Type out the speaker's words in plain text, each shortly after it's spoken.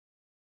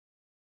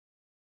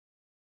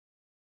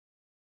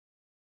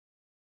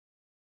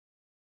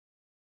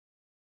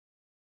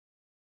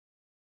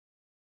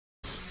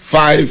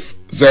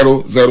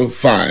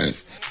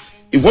5005.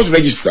 If you want to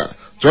register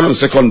to on the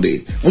second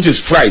day, which is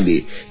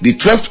Friday, the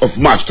 12th of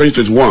March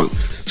 2021,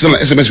 send an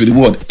SMS with the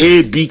word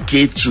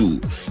ABK2.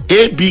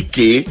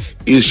 ABK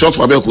is short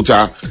for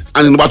Abeokuta,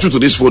 and the number 2 to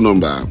this phone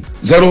number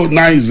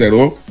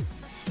 090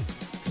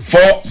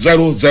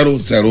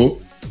 4000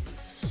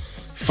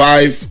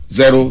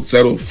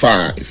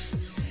 5005.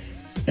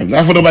 And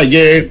that phone number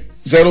again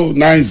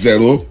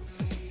 090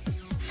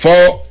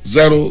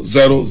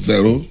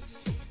 4000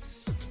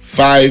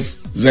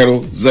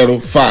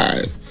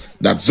 5005.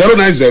 That's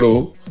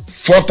 090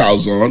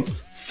 4000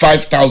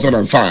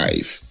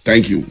 5005.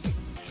 Thank you.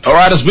 All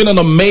right, it's been an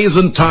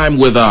amazing time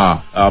with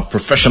our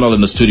professional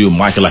in the studio,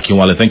 Michael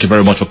Akinwale. Thank you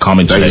very much for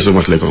coming today. Thank you so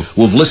much, Leko.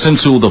 We've listened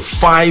to the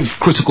 5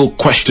 critical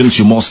questions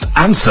you must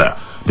answer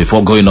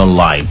before going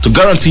online to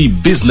guarantee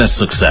business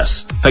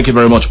success. Thank you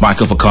very much,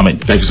 Michael, for coming.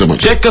 Thank you so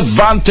much. Take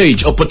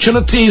advantage.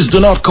 Opportunities do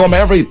not come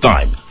every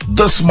time.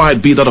 This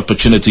might be that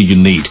opportunity you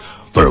need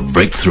for a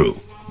breakthrough.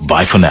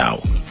 Bye for now.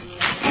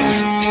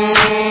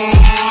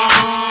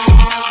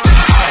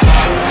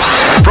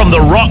 From the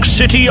rock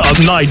city of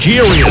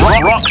Nigeria.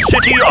 Rock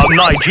city of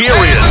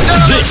Nigeria.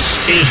 This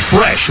is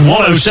Fresh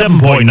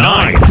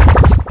 107.9.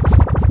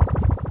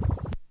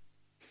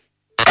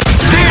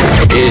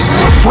 This is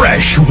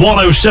Fresh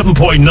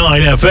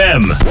 107.9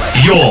 FM.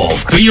 Your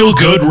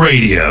feel-good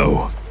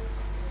radio.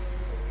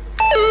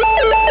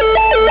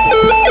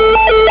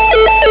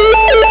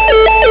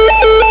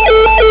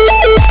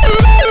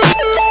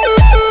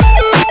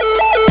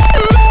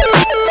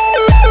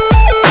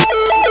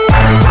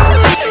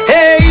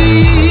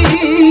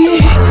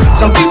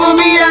 Some people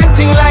be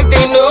acting like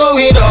they know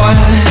it all.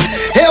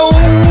 Hey,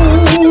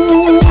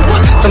 ooh.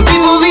 Some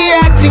people be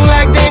acting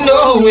like they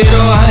know it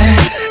all.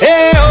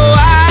 Hey, oh,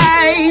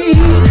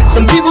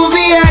 some people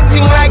be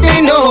acting like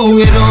they know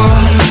it all.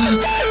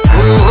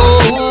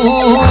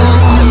 Ooh.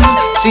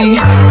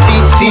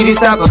 See this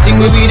type of thing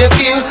where we the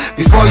feel.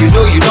 Before you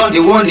know you done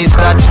the one, they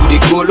start to the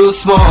go low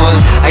small.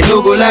 I know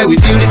go lie, we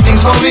feel these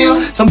things for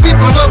real. Some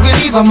people don't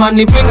believe a man,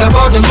 they bring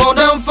about them more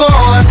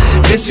downfall.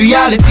 This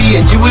reality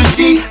and you will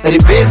see that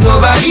it pays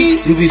nobody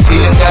to be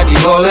feeling got the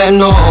all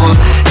and all.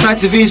 Try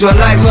to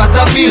visualize what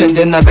I feel and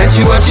then I bet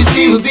you what you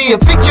see will be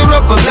a picture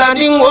of a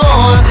blinding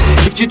wall.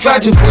 If you try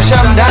to push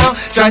them down,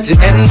 try to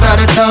enter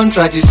the town,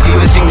 try to see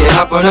what thing they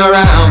happen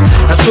around.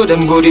 I saw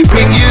them go, they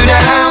bring you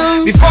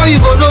down. Before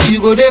you go know,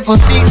 you go there for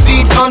 6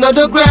 feet under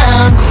the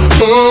ground.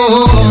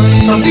 Oh,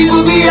 some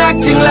people be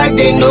acting like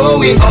they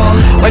know it all,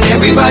 when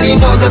everybody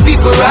knows that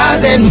people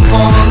rise and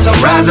fall. Some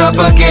rise up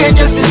again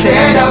just to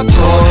stand up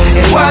tall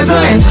and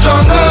wiser and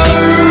stronger.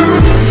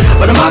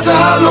 But no matter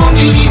how long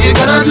you live, you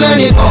cannot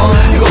learn it all.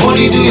 You can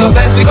only do your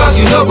best because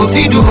you know go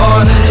feed you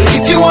hard. So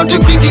if you want to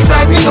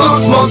criticize me, talk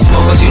small,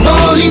 cause you know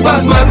only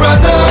pass my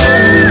brother.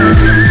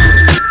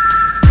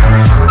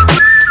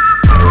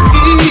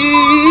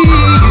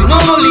 You know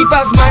only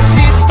pass my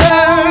sister.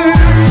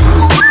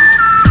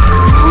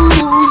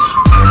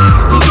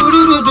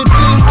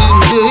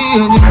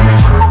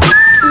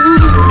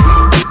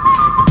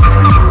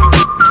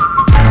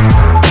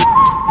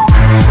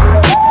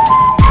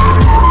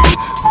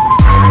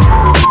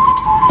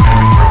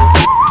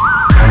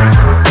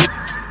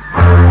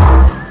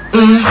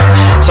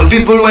 Some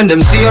people when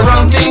them see a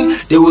wrong thing,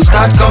 they will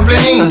start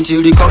complaining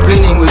until the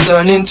complaining will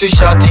turn into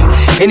shouting.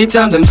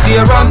 Anytime them see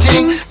a wrong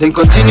thing, then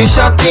continue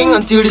shouting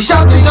until the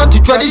shouting turn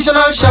to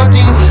traditional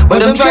shouting.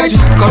 When them try to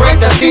correct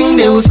that thing,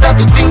 they will start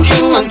to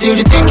thinking until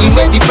the thinking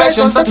make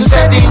depression start to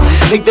set in.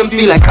 Make them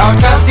feel like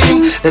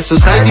outcasting, the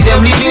society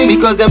them living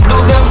because them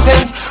lose them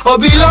sense or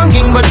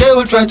belonging. But they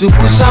will try to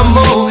push some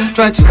more,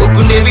 try to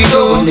open every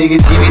door.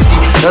 Negativity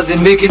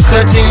doesn't make it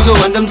certain. So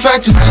when them try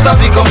to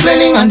stop the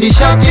complaining and the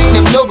shouting,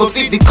 them no go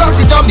fit because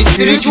it don't be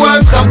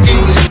spiritual something.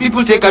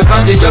 People take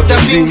advantage of them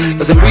being,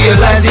 cause them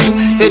realizing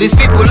say these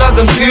people lost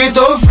them spirit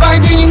of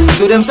fighting.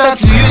 So them start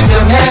to use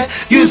them head,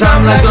 use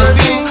them like us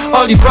being.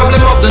 All the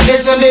problem of the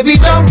nation they be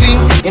dumping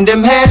in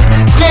them head.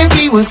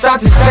 Slavery will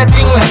start to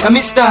setting like a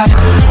mistard.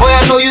 Boy,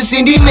 I know you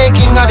seen the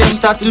making of them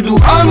start to do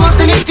almost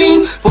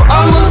anything for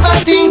almost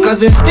nothing.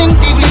 Cause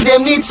instinctively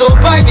them need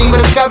surviving, but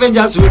the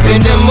scavengers will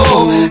train them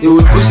more. They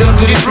will push them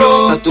to the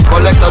floor, start to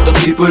collect other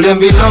people them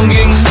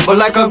belonging. But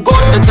like a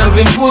goat that has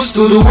been pushed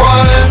to the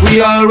wall,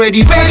 we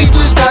already ready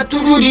to start to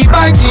do the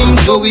fighting.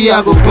 So we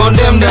are go run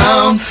them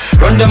down,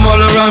 run them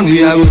all around.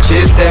 We are go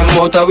chase them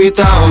out of we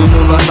town.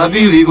 No matter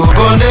we go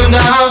run them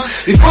down.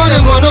 Before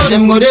them go know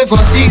them go there for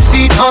 6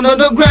 feet under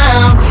the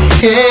ground.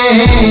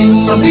 Hey,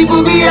 some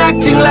people be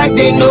acting like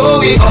they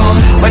know it all,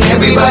 when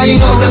everybody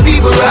knows that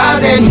people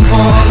rise and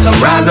fall. Some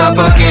rise up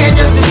again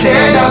just to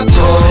stand up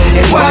tall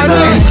and wiser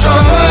and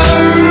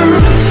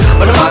stronger.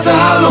 But no matter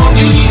how long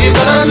you live, you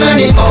cannot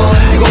learn it all.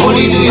 You can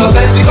only do your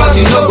best because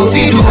you know go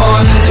feed you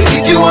on. So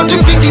if you want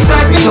to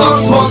criticize me, talk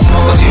small,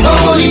 cause you know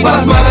only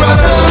pass my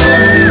brother.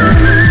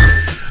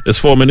 It's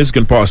 4 minutes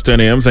past 10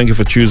 a.m. Thank you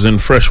for choosing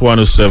Fresh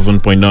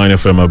 107.9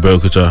 FM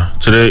Abeokuta.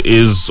 Today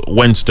is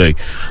Wednesday,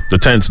 the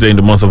 10th day in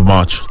the month of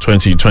March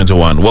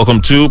 2021.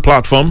 Welcome to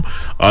Platform,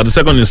 the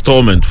second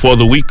installment for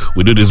the week.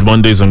 We do this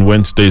Mondays and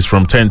Wednesdays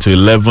from 10 to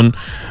 11,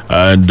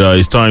 and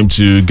it's time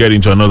to get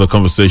into another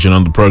conversation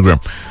on the program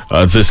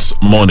this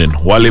morning.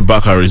 Wale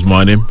Bakar is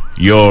my name,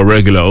 your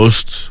regular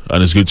host,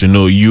 and it's good to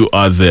know you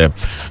are there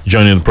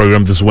joining the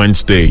program this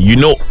Wednesday. You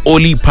know,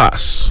 Only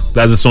Pass,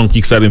 that's the song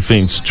kickstarting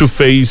things.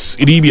 Two-Face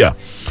Idibia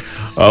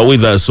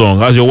with that song.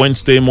 How's your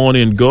Wednesday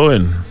morning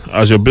going?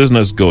 How's your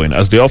business going?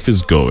 How's the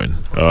office going?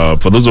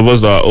 For those of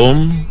us that are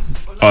home,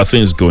 how are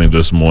things going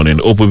this morning?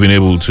 Hope we've been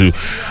able to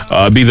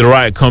be the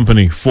right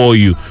company for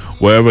you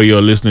wherever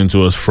you're listening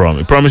to us from.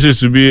 It promises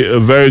to be a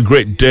very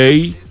great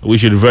day.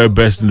 Wish you the very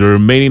best in the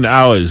remaining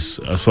hours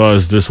as far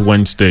as this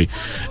Wednesday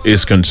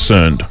is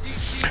concerned.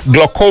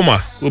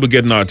 Glaucoma will be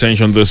getting our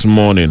attention this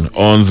morning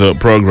on the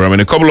program. In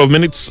a couple of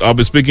minutes, I'll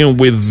be speaking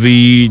with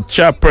the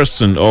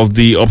chairperson of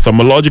the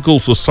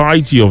Ophthalmological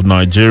Society of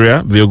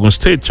Nigeria, the Ogun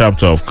State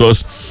chapter, of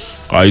course.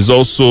 He's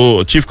also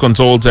a chief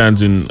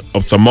consultant in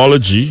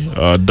ophthalmology.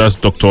 That's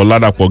Dr.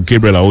 Oladapo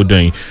Gabriel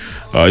Aoden.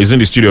 He's in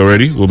the studio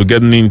already. We'll be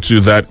getting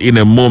into that in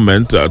a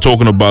moment,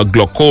 talking about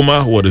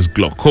glaucoma. What is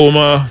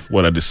glaucoma?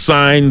 What are the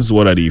signs?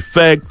 What are the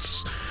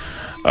effects?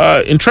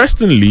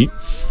 Interestingly,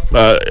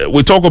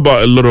 we talk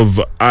about a lot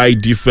of eye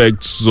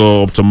defects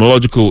or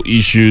ophthalmological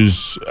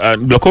issues,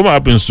 and glaucoma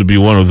happens to be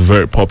one of the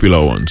very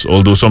popular ones,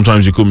 although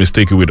sometimes you could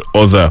mistake it with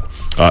other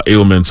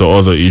ailments or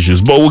other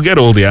issues. But we'll get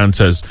all the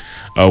answers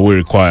we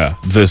require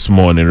this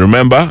morning.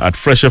 Remember, at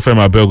Fresh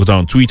FM Abeokuta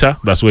on Twitter,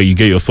 that's where you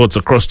get your thoughts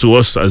across to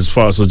us as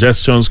far as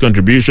suggestions,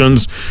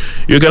 contributions.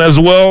 You can as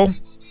well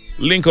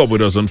link up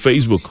with us on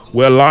Facebook.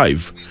 We're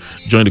live.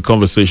 Join the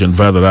conversation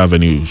via that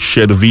avenue.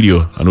 Share the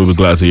video, and we'll be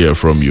glad to hear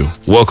from you.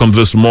 Welcome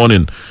this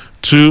morning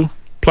to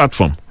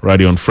Platform,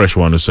 radio on Fresh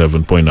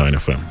 107.9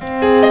 FM.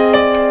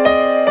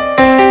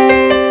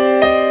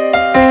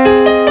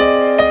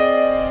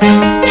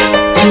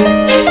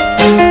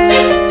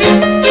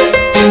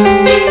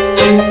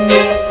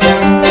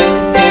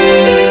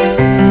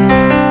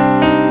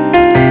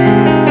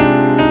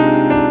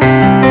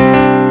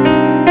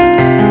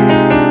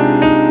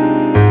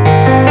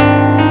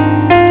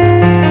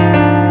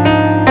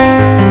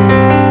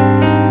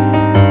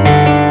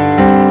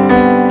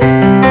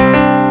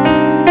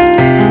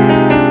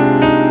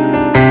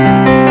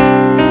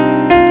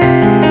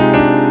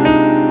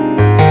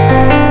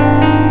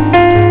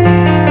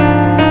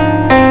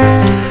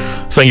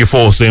 Thank you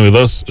for staying with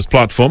us. It's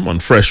Platform on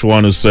Fresh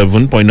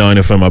 107.9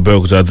 FM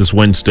Abeokuta this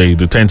Wednesday,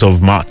 the 10th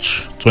of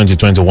March,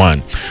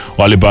 2021.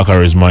 Wale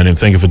Bakar is my name.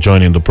 Thank you for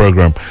joining the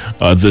program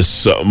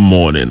this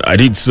morning. I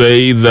did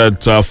say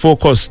that our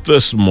focus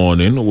this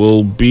morning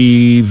will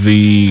be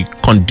the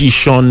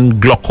condition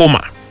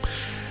glaucoma,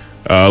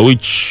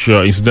 which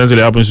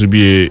incidentally happens to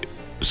be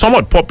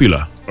somewhat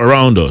popular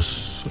around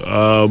us.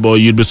 But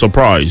you'd be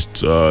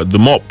surprised. The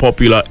more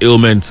popular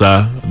ailments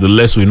are, the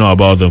less we know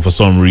about them for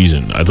some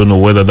reason. I don't know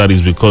whether that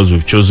is because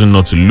we've chosen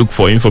not to look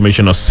for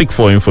information or seek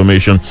for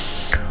information,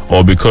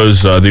 or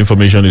because the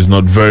information is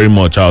not very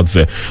much out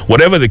there.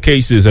 Whatever the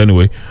case is,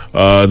 anyway,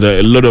 there are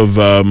a lot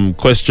of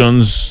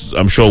questions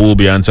I'm sure will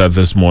be answered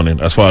this morning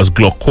as far as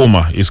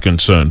glaucoma is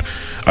concerned.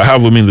 I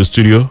have with me in the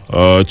studio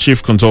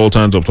Chief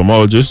Consultant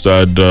Ophthalmologist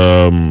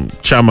and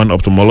Chairman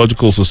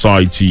Ophthalmological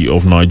Society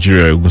of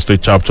Nigeria, Ogun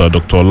State Chapter,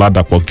 Dr.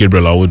 Oladapo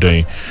Gabriel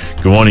Aoden.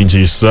 Good morning to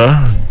you, sir.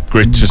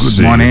 Great to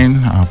see you. Good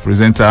morning, our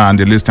presenter and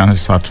the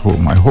listeners at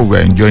home. I hope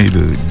we're enjoying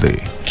the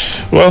day.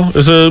 Well,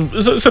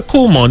 it's a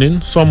cool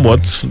morning,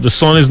 somewhat. The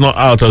sun is not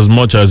out as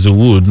much as it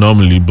would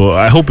normally, but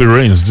I hope it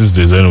rains these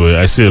days anyway.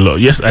 I see a lot.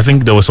 Yes, I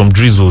think there were some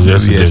drizzles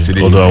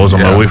yesterday although I was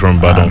on my way from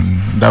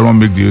Badon. That won't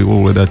make the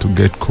whole weather to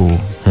get cool.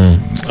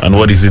 And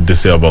what is it they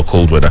say about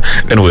cold weather?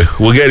 Anyway,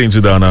 we'll get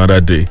into that another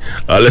day.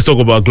 Let's talk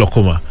about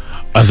glaucoma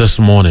this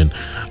morning.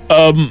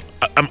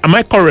 Am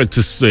I correct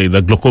to say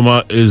that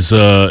glaucoma is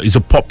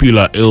a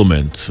popular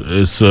ailment?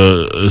 It's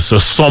a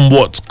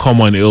somewhat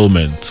common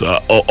ailment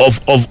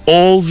of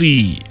all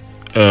the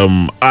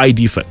eye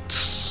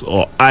defects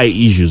or eye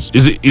issues.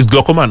 Is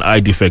glaucoma an eye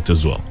defect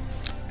as well?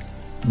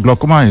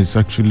 Glaucoma is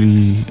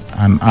actually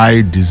an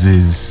eye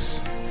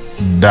disease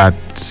that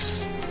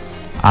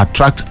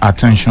attracts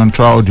attention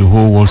throughout the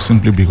whole world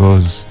simply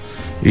because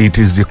it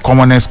is the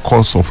commonest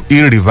cause of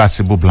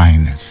irreversible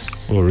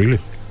blindness. Oh, really?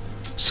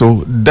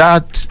 So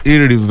that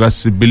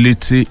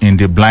irreversibility in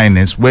the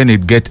blindness, when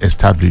it gets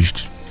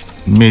established,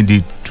 made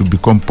it to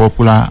become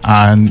popular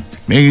and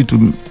made it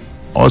to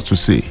us to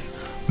say,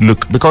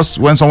 look, because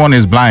when someone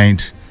is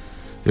blind,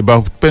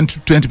 about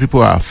 20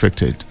 people are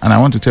affected. And I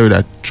want to tell you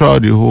that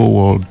throughout the whole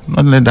world,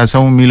 not less than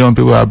 7 million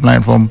people are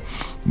blind from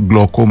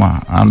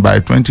glaucoma. And by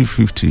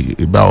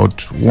 2050,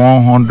 about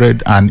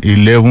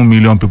 111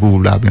 million people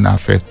will have been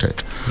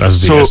affected.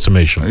 That's the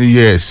estimation.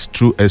 Yes,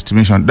 true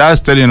estimation.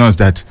 That's telling us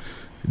that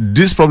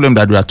this problem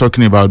that we are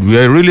talking about, we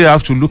really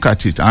have to look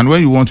at it. And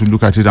when you want to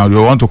look at it and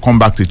you want to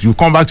combat it, you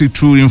combat it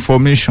through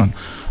information.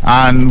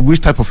 And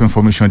which type of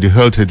information? The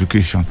health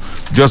education.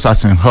 Just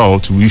as in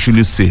health, we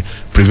usually say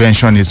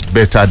prevention is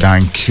better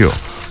than cure,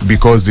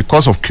 because the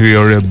cost of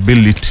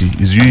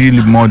curability is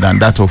usually more than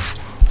that of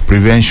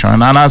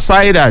prevention. And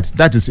aside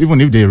that is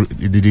even if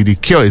the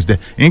cure is there.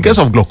 In case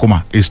of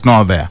glaucoma, it's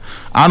not there.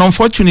 And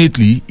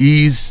unfortunately,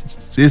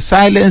 it's a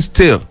silent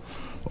tale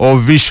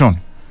of vision.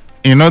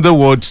 In other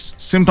words,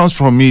 symptoms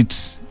from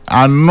it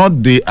are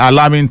not the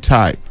alarming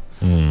type.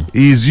 It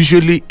is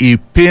usually a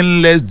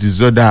painless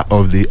disorder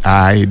of the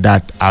eye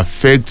that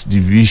affects the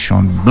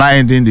vision,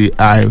 blinding the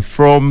eye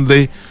from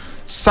the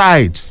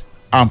sides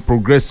and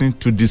progressing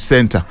to the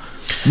center,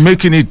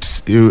 making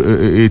it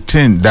a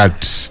thing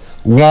that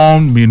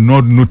one may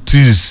not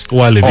notice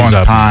while it on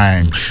is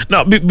time.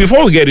 Now,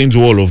 before we get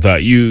into all of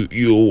that,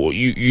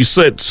 you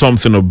said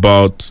something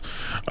about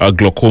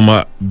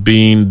glaucoma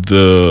being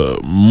the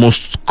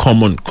most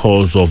common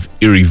cause of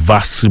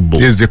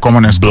irreversible It's the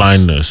commonest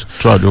blindness.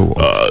 throughout the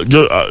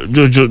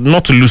world.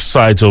 Not to lose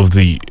sight of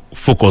the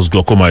focus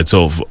glaucoma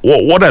itself.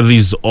 What are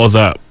these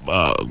other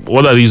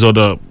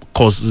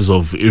causes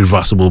of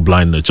irreversible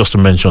blindness? Just to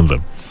mention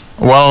them.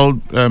 Well,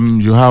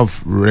 you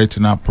have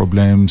retinal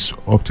problems,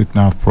 optic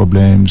nerve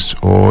problems,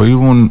 or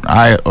even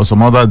eye or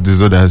some other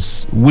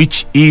disorders,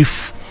 which,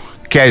 if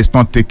care is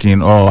not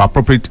taken or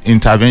appropriate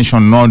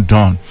intervention not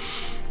done,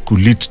 could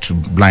lead to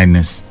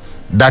blindness.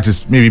 That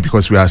is maybe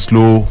because we are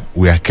slow,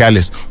 we are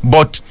careless.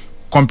 But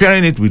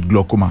comparing it with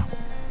glaucoma,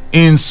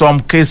 in some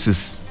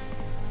cases,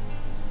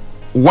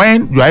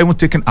 when you are even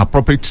taking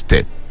appropriate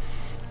step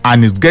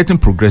and it's getting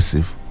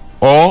progressive,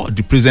 or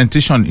the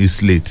presentation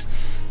is late,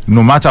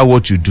 no matter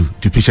what you do,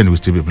 the patient will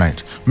still be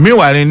blind.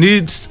 Meanwhile, in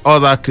these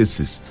other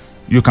cases,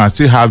 you can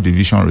still have the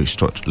vision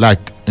restored,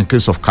 like in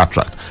case of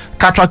cataract.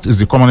 Cataract is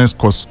the commonest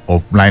cause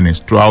of blindness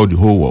throughout the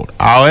whole world.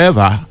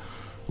 However,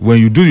 when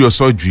you do your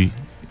surgery,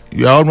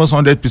 you are almost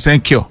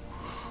 100% cure.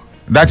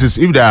 That is,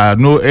 if there are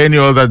no any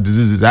other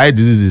diseases, eye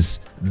diseases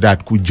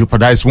that could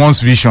jeopardize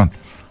one's vision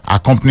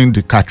accompanying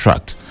the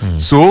cataract.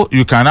 So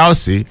you can now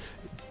say,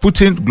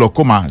 putting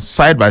glaucoma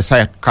side by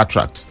side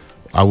cataract,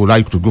 I would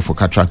like to go for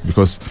cataract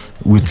because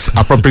with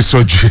appropriate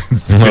surgery.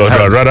 No,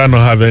 I'd rather not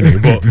have any.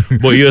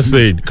 But you're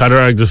saying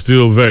cataract is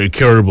still very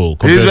curable.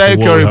 It's very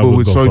curable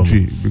with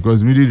surgery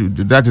because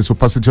immediately that is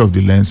opacity of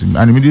the lens, and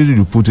immediately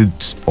you put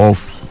it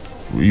off,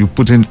 you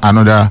put in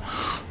another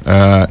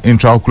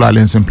intraocular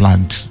lens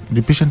implant.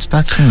 The patient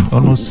starts seeing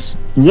almost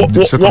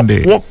the second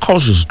day. What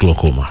causes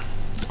glaucoma?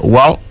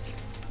 Well,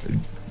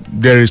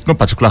 there is no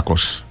particular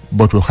cause,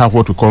 but we have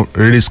what we call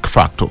risk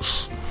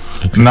factors.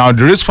 Okay. Now,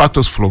 the risk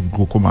factors for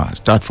glaucoma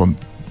start from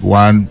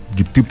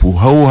the people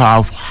who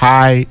have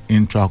high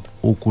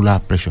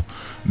intraocular pressure.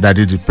 That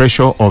is, the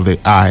pressure of the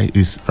eye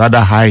is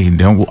rather high in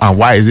them. And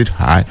why is it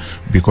high?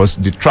 Because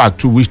the tract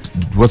through which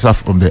water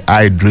from the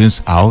eye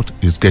drains out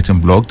is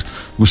getting blocked,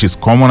 which is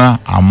commoner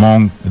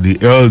among the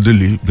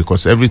elderly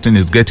because everything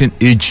is getting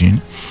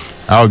aging.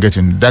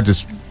 That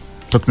is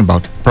talking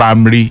about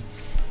primary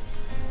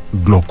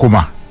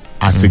glaucoma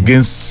as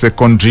against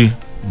secondary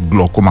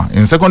glaucoma.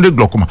 In secondary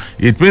glaucoma,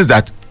 it means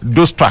that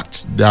those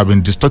tracts, they have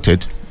been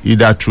distorted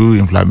either through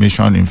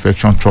inflammation,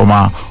 infection,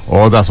 trauma,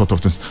 or other sort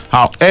of things.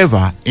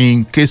 However,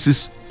 in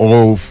cases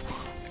of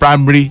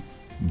primary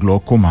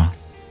glaucoma,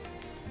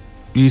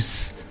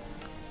 it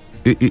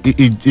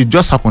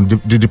just happened.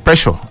 The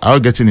pressure,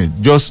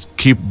 just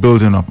keep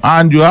building up.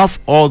 And you have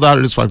other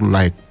risk factors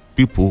like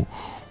people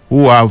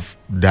who have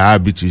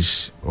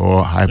diabetes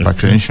or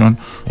hypertension,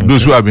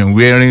 those who have been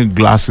wearing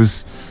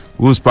glasses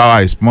whose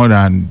power is more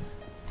than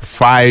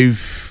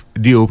 5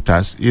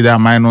 diopters, either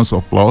minus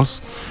or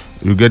plus.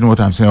 You get what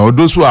I'm saying? Or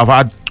those who have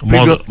had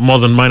more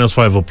than minus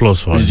 5 or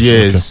plus 5.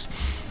 Yes. Okay.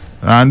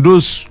 And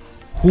those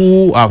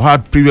who have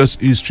had previous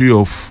history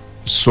of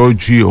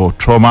surgery or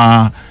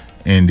trauma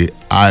in the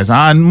eyes,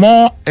 and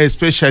more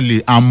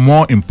especially and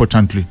more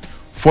importantly,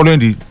 following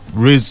the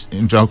raised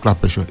intraocular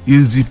pressure,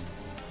 is the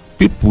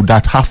people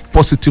that have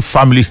positive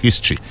family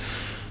history.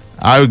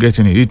 Are you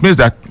getting it? It means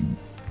that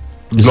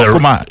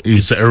glaucoma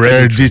is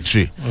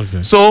hereditary.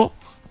 Okay. So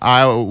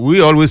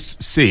we always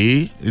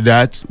say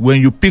that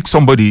when you pick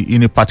somebody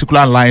in a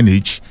particular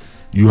lineage,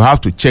 you have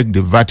to check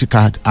the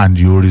vertical and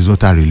the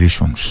horizontal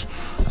relations.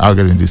 I'll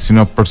get in the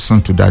senior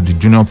person to that, the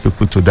junior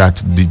people to that,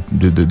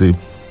 the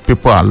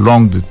people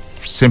along the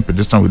same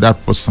pedestrian with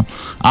that person,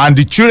 and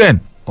the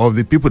children of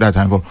the people that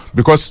are involved.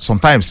 Because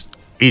sometimes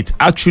it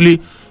actually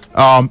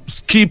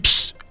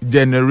skips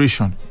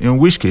generation. In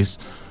which case,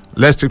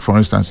 let's take for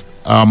instance,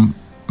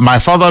 my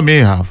father may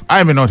have,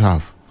 I may not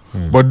have.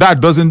 But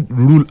that doesn't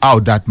rule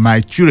out that my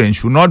children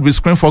should not be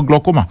screened for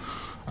glaucoma.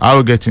 I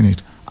will get in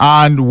it.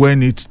 And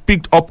when it's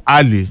picked up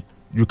early,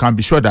 you can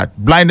be sure that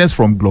blindness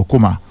from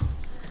glaucoma,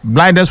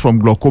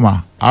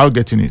 I will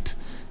get in it,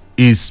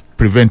 is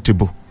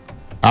preventable.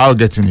 I will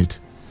get in it.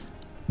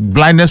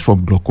 Blindness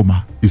from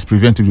glaucoma is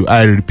preventable.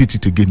 I repeat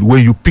it again.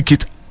 When you pick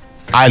it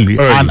early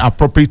and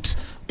appropriate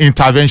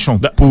intervention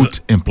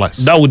put in place.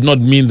 That would not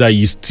mean that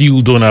you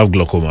still don't have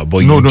glaucoma, but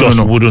you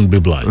wouldn't be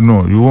blind.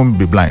 No, you won't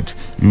be blind.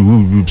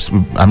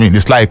 I mean,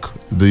 it's like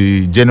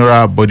the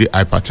general body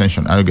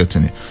hypertension. Are you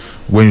getting it?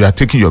 When you are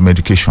taking your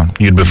medication,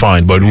 you'd be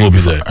fine, but it will be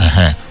there.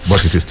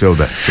 But it is still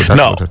there. So that's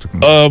now, what I'm talking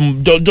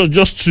about.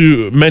 just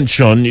to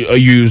mention,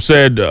 you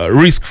said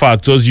risk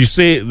factors. You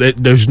say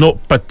that there's no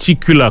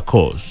particular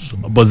cause,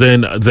 but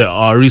then there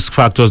are risk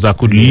factors that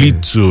could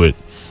lead to it.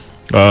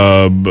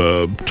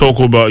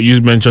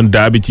 You mentioned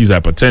diabetes,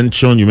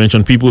 hypertension. You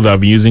mentioned people that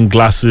have been using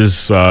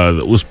glasses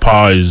whose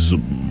power is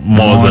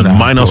more than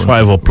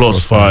 -5 or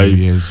 +5.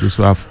 Yes, those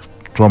who have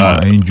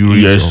trauma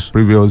injuries or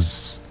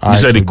previous. You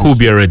said it could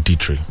be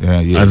hereditary.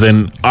 Yes. And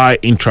then high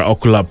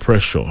intraocular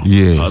pressure.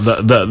 Yes.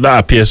 That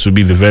appears to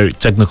be the very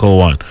technical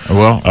one.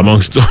 Well,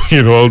 amongst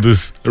all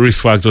these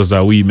risk factors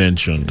that we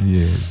mentioned.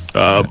 Yes.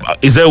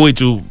 Is there a way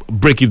to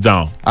break it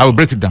down? I will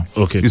break it down.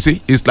 Okay. You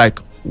see, it's like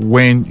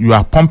when you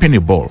are pumping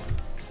a ball,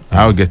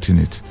 how getting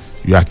it,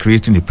 you are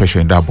creating the pressure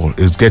in that ball.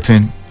 It's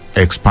getting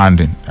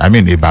expanding. I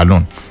mean, a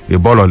balloon, a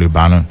ball or a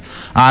balloon.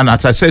 And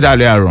as I said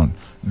earlier on,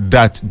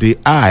 that the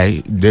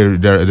eye,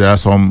 there are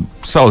some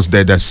cells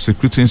there that's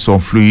secreting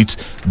some fluid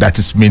that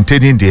is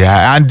maintaining the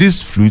eye, and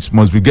these fluids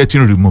must be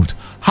getting removed.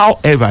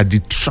 However, the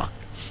tract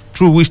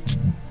through which,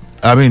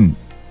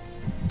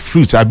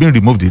 fluids are being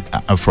removed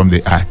from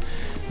the eye,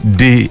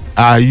 they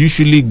are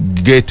usually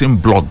getting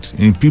blocked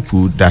in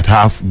people that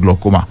have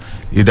glaucoma,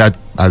 either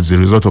as a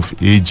result of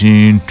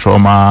aging,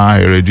 trauma,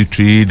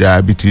 hereditary,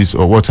 diabetes,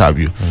 or what have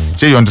you.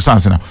 So you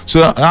understand now?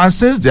 So, and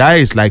since the eye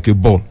is like a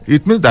ball,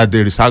 it means that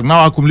there is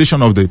now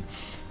accumulation of the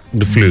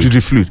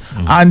fluid.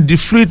 And the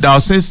fluid now,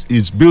 since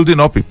it's building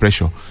up a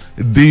pressure,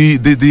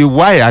 the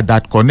wire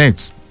that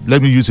connects,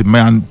 let me use a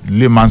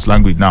layman's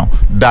language now,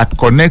 that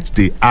connects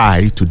the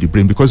eye to the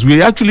brain, because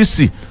we actually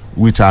see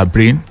with our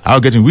brain,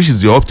 which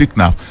is the optic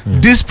nerve,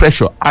 this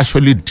pressure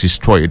actually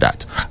destroys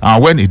that.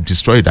 And when it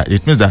destroys that,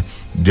 it means that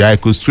the eye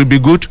could still be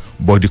good,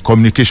 but the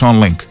communication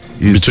link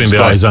is between destroyed.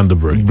 the eyes and the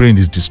brain. Brain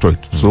is destroyed.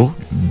 So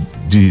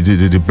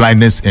the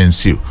blindness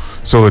ensues.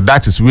 So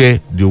that is where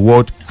the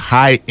word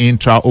high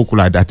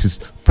intraocular, that is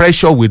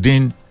pressure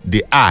within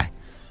the eye,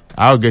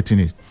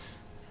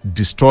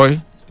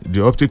 destroy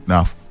the optic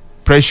nerve.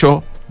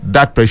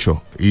 That pressure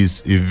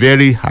is a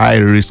very high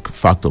risk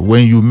factor.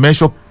 When you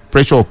measure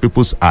pressure of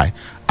people's eye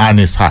and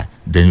it's high,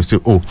 then you say,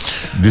 oh,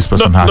 this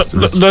person has.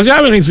 Does it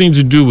have anything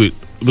to do with?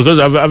 Because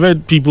I've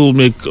heard people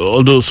make,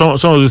 although some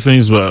of the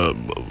things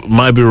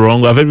might be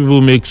wrong, I've heard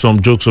people make some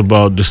jokes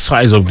about the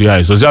size of the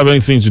eyes. Does it have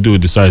anything to do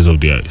with the size of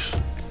the eyes?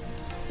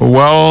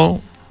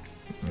 Well,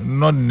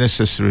 not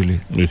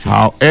necessarily. Okay.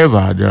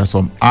 However, there are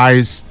some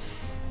eyes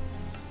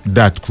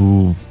that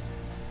could,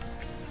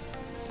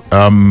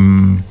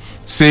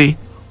 say,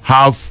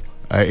 have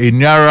a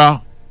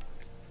narrower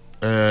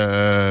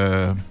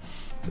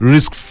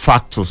risk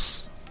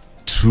factors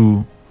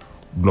to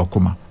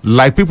glaucoma,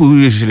 like people who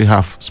usually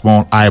have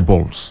small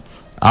eyeballs.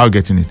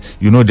 Getting it,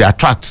 they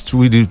attract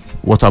to the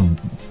water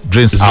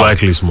drains it's out.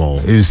 Likely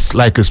small. It's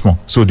likely small,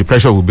 so the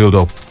pressure will build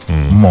up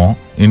more.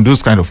 In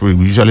those kind of ways,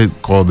 we usually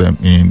call them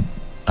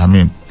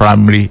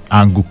primary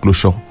angle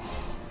closure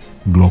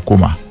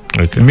glaucoma.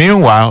 Okay.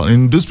 Meanwhile,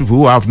 in those people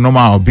who have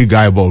normal or big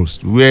eyeballs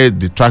where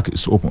the tract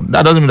is open,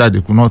 that doesn't mean that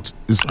they could not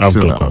have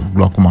still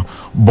glaucoma.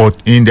 But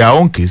in their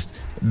own case,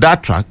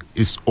 that tract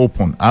is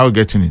open.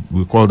 Getting it,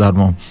 we call that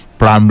one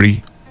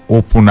primary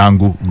open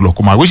angle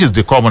glaucoma, which is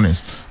the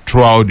commonest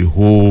throughout the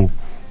whole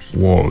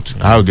world.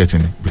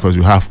 Getting it, because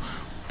you have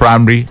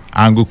primary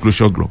angle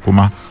closure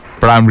glaucoma,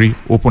 primary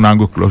open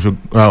angle closure,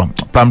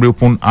 primary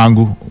open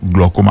angle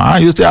glaucoma.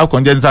 And you still have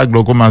congenital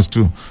glaucomas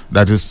too.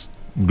 That is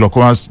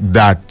glaucomas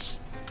that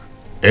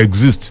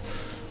exist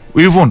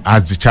even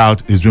as the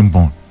child is being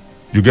born.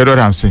 You get what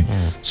I'm saying?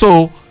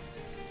 So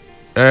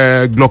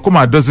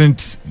glaucoma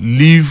doesn't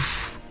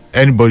leave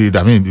anybody.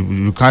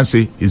 You can't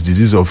say it's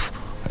disease of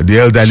the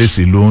elderly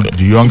alone,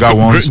 the younger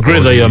ones.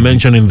 Great that you're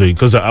mentioning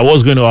because I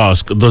was going to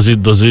ask, does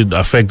it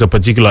affect a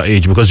particular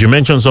age? Because you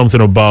mentioned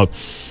something about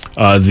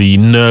the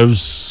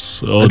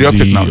nerves or the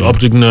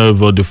optic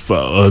nerve or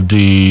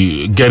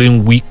the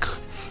getting weak.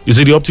 Is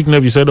it the optic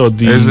nerve you said, or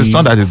the? It's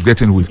not that it's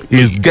getting weak.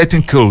 It's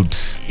getting killed.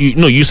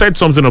 You said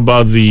something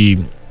about the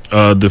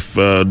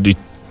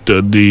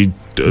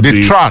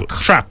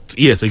tract.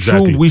 Yes,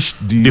 exactly. Through which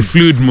the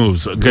fluid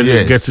moves,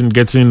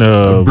 getting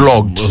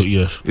blocked.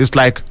 Yes, it's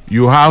like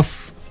you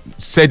have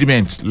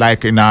sediment,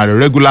 like in our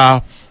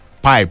regular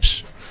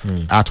pipes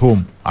at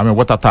home.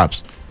 Water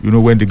taps.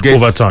 When they get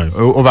over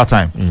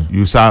time,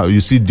 you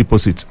see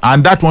deposits,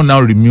 and that one now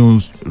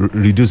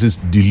reduces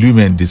the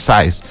lumen, the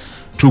size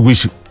through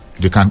which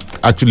they can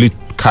actually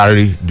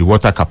carry the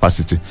water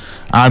capacity,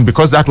 and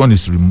because that one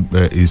is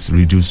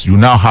reduced, you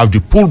now have the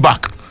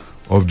pullback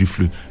of the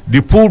fluid.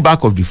 The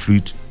pullback of the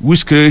fluid,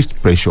 which creates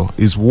pressure,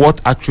 is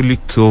what actually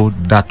killed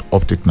that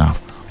optic nerve,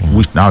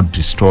 which now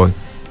destroy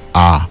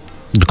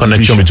the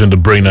connection between the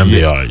brain and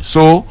the eyes.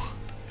 So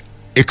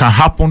it can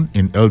happen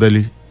in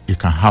elderly, it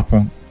can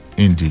happen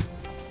in the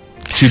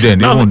children,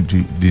 Now, even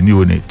the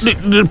neonates.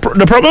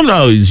 The problem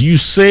now is you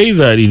say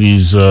that it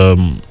is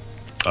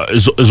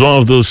one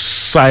of those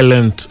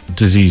silent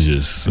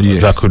diseases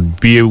Yes. that could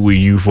be with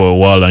you for a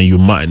while and you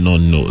might not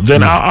know.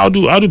 Then how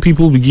do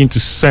people begin to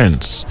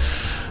sense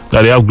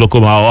that they have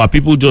glaucoma? Or are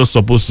people just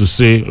supposed to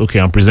say, okay,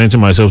 I'm presenting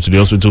myself to the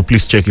hospital,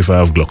 please check if I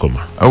have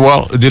glaucoma?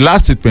 Well, the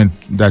last statement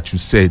that you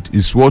said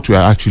is what we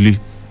are actually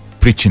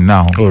preaching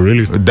now. Oh,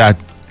 really? That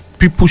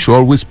people should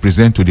always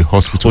present to the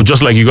hospital. Or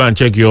just like you go and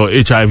check your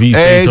HIV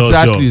status.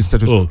 Exactly,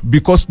 status. Oh.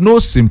 Because no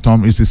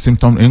symptom is a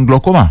symptom in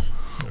glaucoma.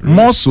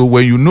 More so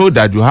when you know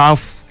that you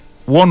have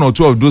one or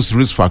two of those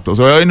risk factors,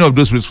 or any of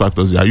those risk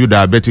factors. Are you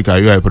diabetic? Are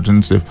you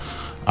hypertensive?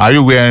 Are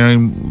you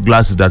wearing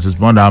glasses that is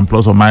more than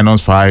plus or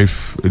minus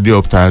 5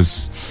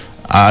 diopters?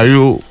 Are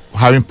you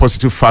having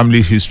positive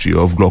family history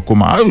of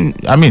glaucoma?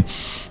 I mean,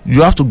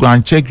 you have to go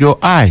and check your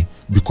eye,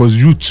 because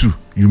you too,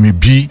 you may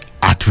be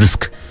at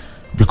risk,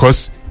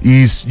 because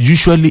it's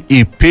usually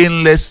a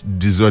painless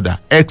disorder,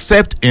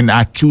 except in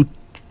acute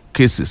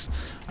cases.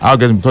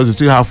 Because you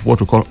still have what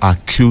we call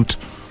acute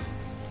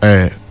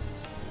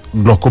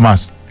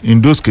glaucomas. In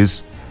those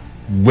cases,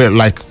 well,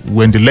 like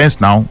when the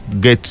lens now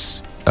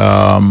gets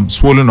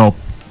swollen up,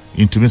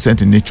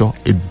 intumescent in nature,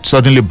 it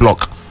suddenly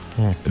block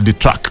the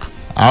track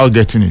out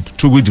getting it,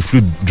 through which the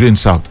fluid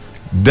drains out.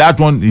 That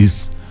one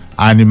is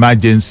an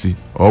emergency,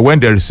 or when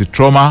there is a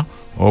trauma,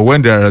 or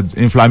when there are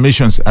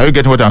inflammations. Are you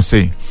getting what I'm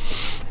saying?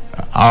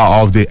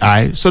 Of the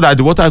eye, so that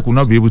the water could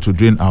not be able to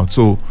drain out.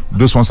 So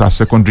those ones are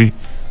secondary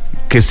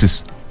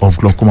cases of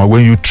glaucoma.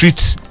 When you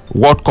treat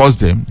what caused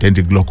them, then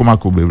the glaucoma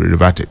could be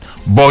reverted.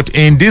 But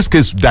in this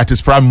case, that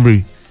is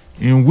primary,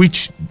 in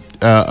which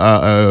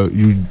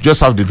you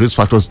just have the risk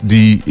factors.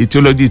 The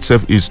etiology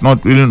itself is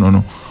not really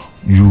no.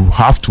 You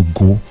have to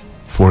go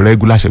for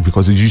regular check,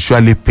 because it's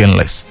usually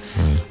painless.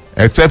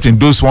 Except in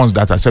those ones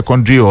that are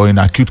secondary or in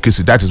acute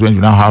cases, that is when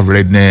you now have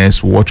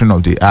redness, watering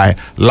of the eye.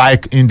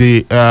 Like in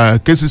the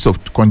cases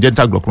of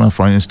congenital glaucoma,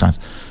 for instance,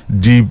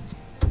 the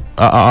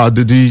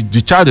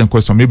child in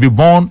question may be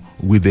born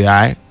with the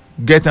eye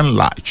getting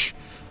large,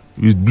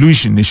 with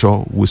bluish in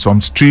nature, with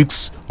some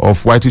streaks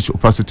of whitish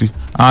opacity,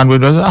 and we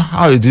don't know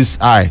how is this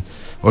eye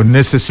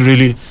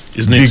unnecessarily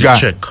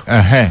bigger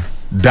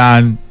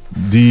than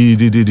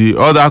the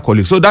other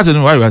colleagues. So that's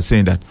why we are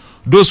saying that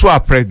those who are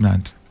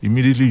pregnant,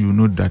 immediately you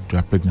know that you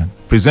are pregnant,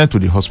 present to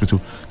the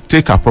hospital,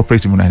 take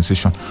appropriate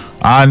immunization,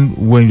 and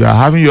when you are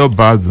having your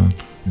birth,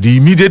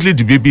 immediately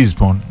the baby is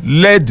born,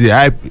 let the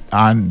eye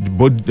and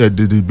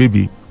the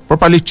baby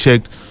properly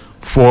checked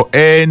for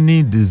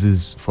any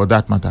disease, for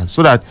that matter,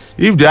 so that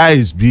if the eye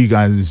is big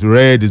and is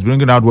red, is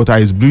bringing out water,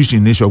 is bluish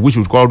in nature, which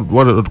we call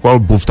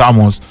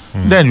bophthalmos,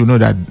 then you know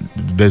that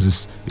there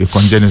is a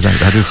congenital,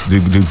 that is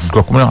the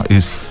glaucoma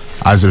is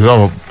as a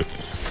result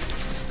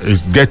of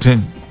is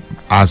getting,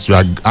 as you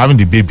are having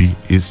the baby,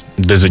 is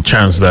there's a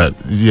chance that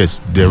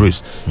yes, there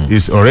is.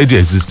 It's already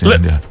existing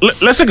in there.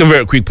 Let's take a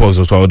very quick pause,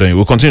 Dr. Awodenyi.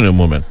 We'll continue in a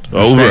moment.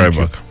 We'll be right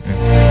back.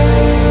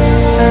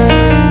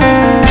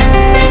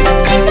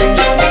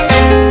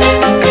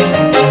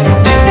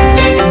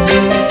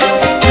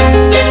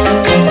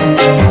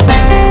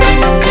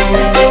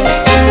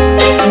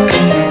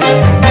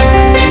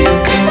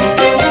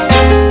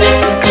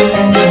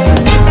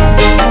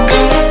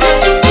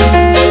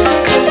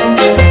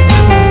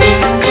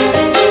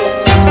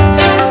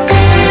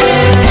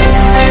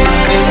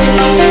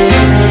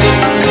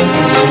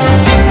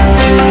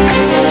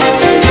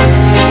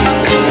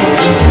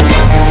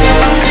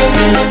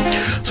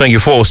 Thank you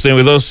for staying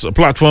with us.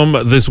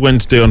 Platform this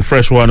Wednesday on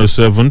Fresh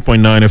 107.9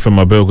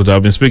 FM Abeokuta.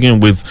 I've been speaking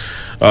with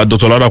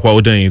Dr. Oladapo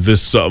Awodenyi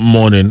this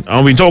morning,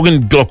 and we're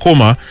talking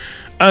glaucoma.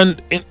 And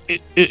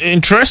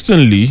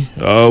interestingly,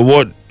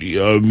 what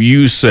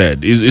you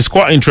said is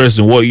quite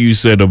interesting. What you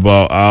said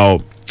about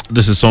how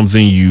this is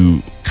something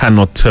you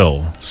cannot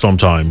tell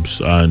sometimes,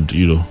 and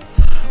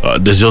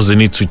there's just a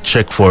need to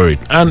check for it.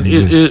 And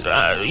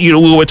we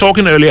were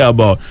talking earlier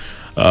about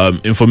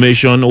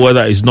information,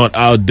 whether it's not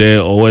out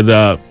there or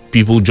whether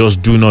people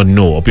just do not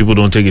know or people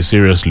don't take it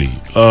seriously.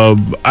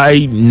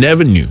 I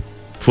never knew,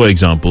 for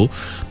example,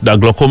 that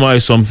glaucoma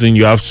is something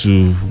you have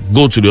to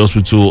go to the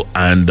hospital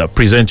and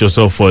present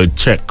yourself for a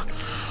check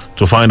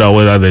to find out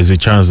whether there's a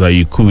chance that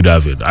you could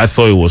have it. I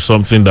thought it was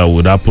something that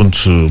would happen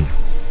to,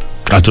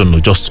 I don't know,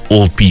 just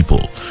old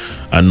people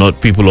and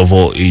not people of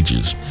all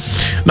ages.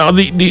 Now,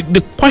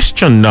 the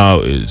question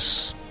now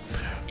is,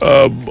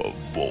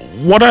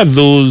 what are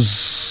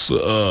those...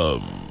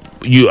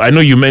 I know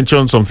you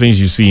mentioned some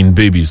things you see in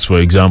babies, for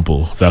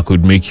example, that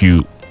could make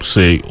you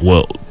say,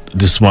 well,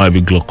 this might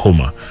be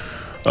glaucoma.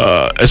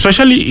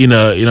 Especially in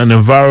an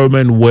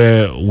environment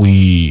where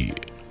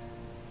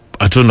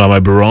I don't know, I might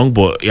be wrong,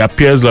 but it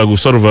appears like we've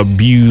sort of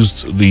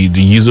abused the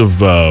use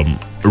of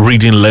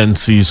reading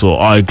lenses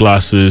or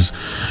eyeglasses.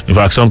 In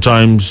fact,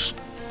 sometimes,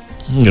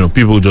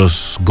 people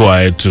just go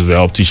ahead to the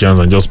opticians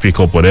and just pick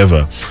up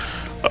whatever.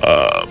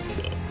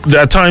 There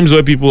are times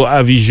where people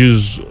have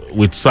issues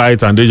with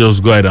sight and they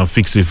just go ahead and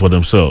fix it for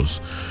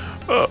themselves.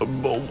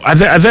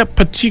 Are there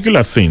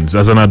particular things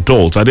as an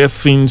adult? Are there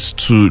things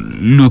to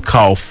look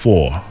out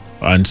for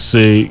and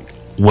say,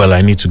 well,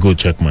 I need to go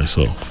check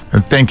myself?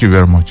 Thank you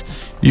very much.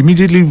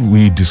 Immediately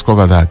we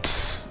discover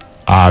that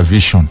our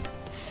vision,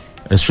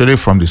 especially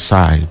from the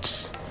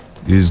sides,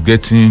 is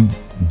getting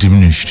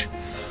diminished.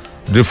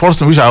 The first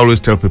thing which I always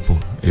tell people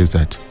is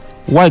that,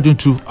 why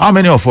don't you, how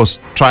many of us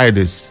try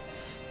this?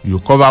 You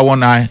cover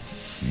one eye,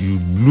 you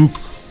look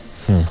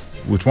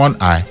with one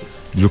eye,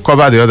 you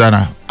cover the other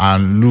eye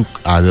and look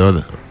at the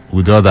other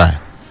with the other eye.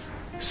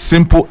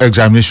 Simple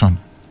examination.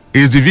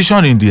 Is the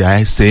vision in the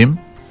eye same?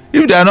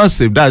 If they are not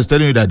same, that is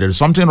telling you that there is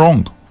something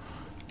wrong.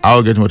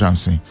 I'll get what I'm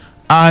saying.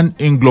 And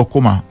in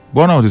glaucoma,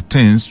 one of the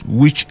things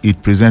which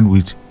it presents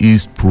with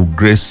is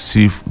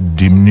progressive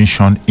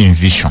diminution in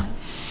vision.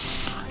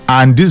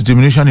 And this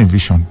diminution in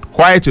vision,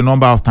 quite a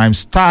number of times,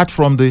 start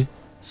from the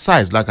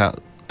sides. Like I'm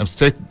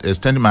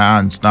extending my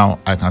hands now,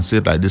 I can say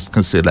it like this,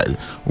 can say it like this.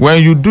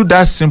 When you do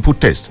that simple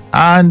test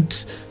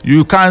and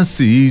you can't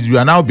see, you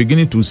are now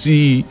beginning to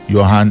see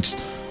your hands.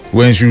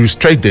 When you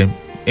stretch them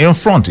in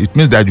front, it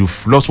means that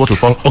you've lost what we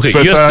call. Okay,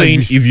 you're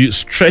saying if you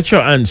stretch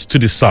your hands to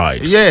the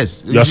side,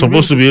 yes, you're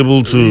supposed to be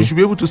able to. You should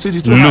be able to see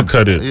it. Look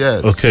at it.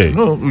 Yes. Okay.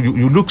 No,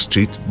 you look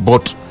straight,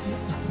 but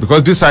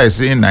because this side is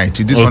saying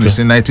 90, this one is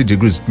saying 90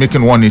 degrees,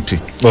 making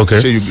 180. Okay.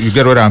 So you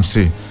get what I'm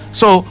saying.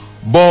 So,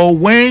 but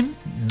when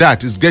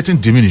that is getting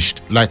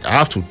diminished, like I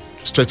have to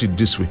stretch it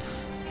this way,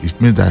 it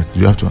means that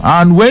you have to.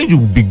 And when you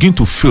begin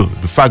to feel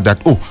the fact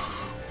that, oh,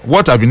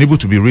 what I've been able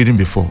to be reading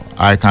before,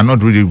 I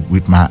cannot read it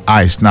with my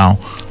eyes now.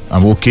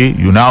 I'm okay.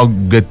 You now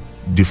get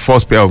the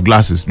first pair of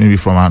glasses, maybe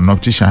from an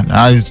optician,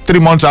 and it's 3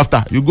 months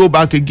after, you go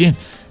back again.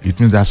 It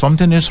means that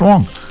something is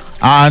wrong.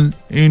 And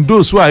in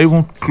those who are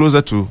even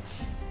closer to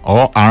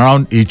or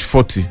around age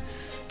 40,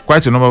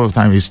 quite a number of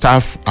times, it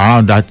starts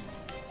around that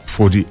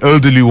for the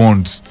elderly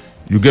ones.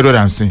 You get what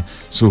I'm saying?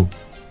 So,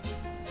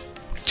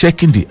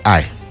 checking the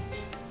eye,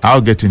 how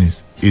getting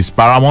it is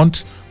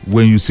paramount.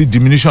 When you see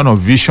diminution of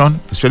vision,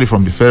 especially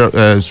from the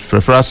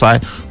peripheral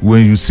side,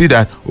 when you see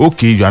that,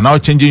 okay, you are now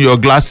changing your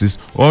glasses,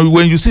 or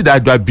when you see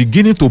that you are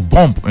beginning to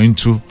bump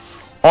into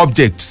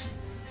objects,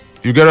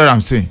 you get what I'm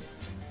saying?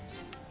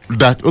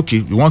 That, okay,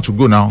 you want to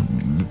go now,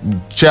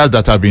 chairs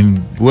that have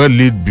been well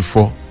lit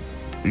before,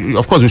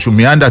 of course, you should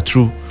meander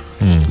through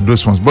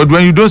those ones. But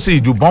when you don't see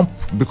it, you bump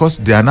because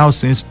they are now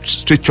seeing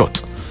straight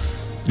shot.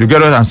 You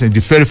get what I'm saying?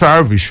 The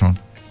peripheral vision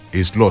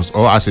is lost.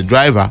 Or as a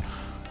driver,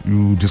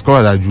 you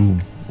discover that you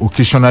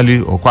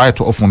occasionally or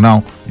quite often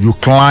now you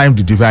climb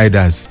the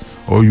dividers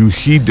or you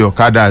hit the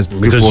Okadas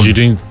because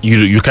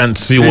you can't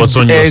see what's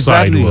on your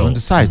side. Well. On the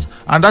side.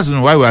 And that's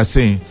why we are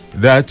saying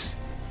that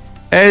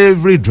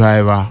every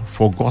driver,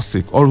 for God's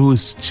sake,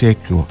 always check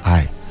your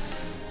eye.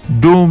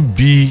 Don't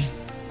be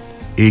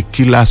a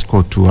killer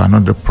score to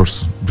another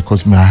person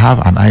because you may have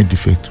an eye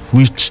defect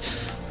which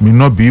may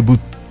not be able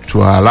to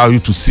allow you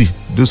to see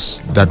those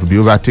that will be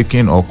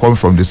overtaken or come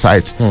from the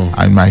side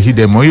and might hit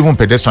them, or even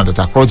pedestrians that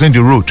are crossing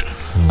the road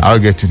are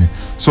getting it.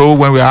 So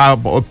when we are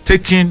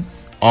taking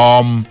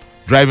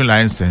driving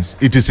license,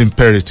 it is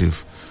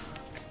imperative.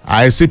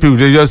 I see people,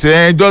 they just say,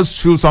 hey,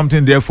 just feel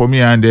something there for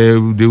me and they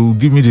will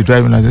give me the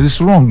driving license.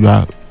 It's wrong. You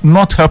are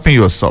not helping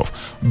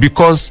yourself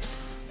because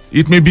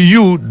it may be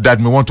you that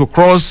may want to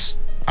cross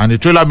and the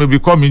trailer may be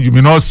coming, you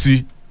may not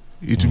see.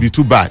 It will be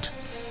too bad.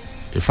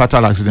 A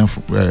fatal accident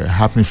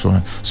happening from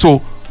it.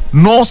 So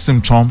no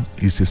symptom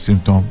is a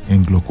symptom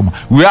in glaucoma.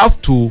 We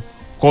have to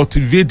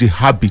cultivate the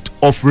habit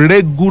of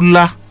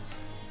regular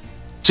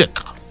check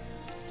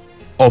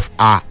of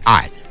our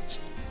eyes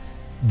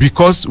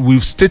because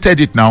we've stated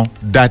it now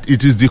that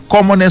it is the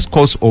commonest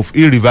cause of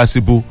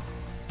irreversible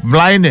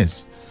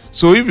blindness.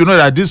 So if you know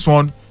that this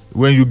one,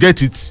 when you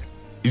get it,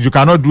 you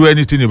cannot do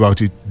anything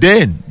about it,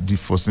 then the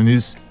first thing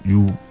is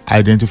you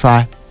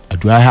identify,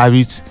 do I have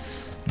it?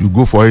 You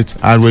go for it,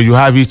 and when you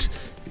have it,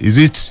 is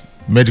it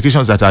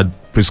medications that are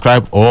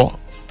prescribed, or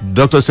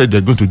doctor said they're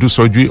going to do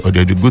surgery, or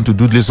they're going to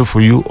do laser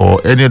for you,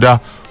 or any other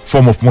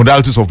form of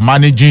modalities of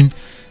managing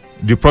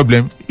the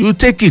problem? You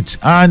take it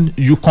and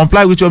you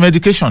comply with your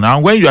medication.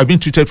 And when you are being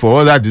treated for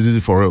other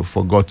diseases,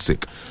 for God's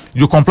sake,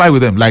 you comply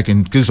with them. Like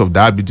in case of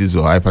diabetes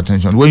or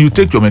hypertension, when you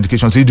take your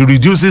medications, it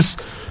reduces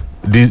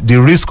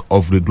the risk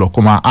of the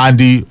glaucoma and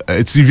the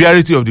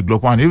severity of the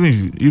glaucoma. And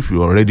even if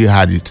you already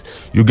had it,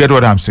 you get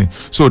what I'm saying.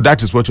 So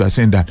that is what you are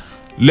saying, that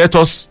let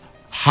us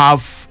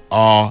have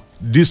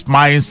this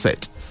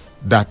mindset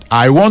that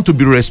I want to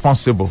be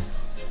responsible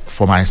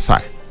for my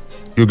sight.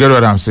 You get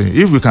what I'm saying?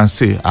 If we can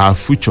say our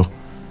future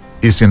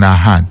is in our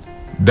hand,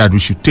 that we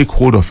should take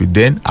hold of it,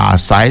 then our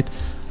sight,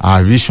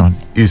 our vision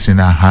is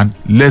in our hand.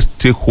 Let's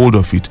take hold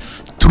of it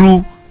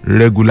through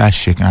regular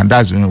checking. And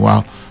that's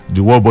why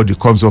the World Body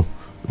comes up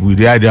with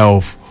the idea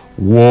of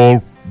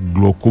World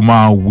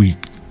Glaucoma Week.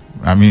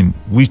 I mean,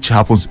 which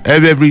happens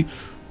every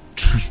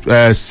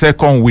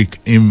second week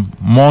in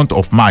month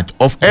of March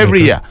of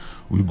every year.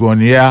 We go on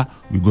here,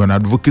 we go on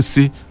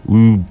advocacy,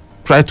 we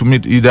try to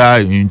meet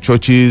either in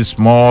churches,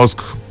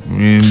 mosques,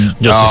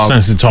 Just to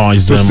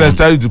sensitize to them.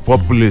 sensitize the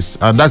populace,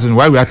 and that's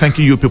why we are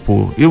thanking you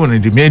people, even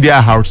in the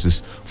media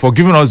houses, for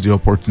giving us the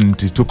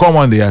opportunity to come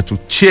on there to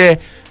share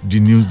the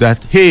news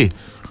that, hey,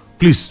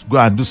 please go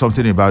and do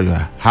something about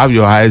have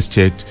your eyes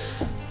checked.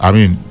 I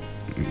mean,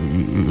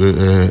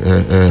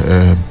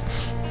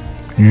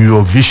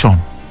 your vision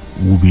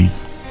will be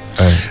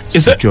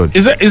secured.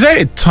 Is there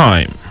a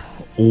time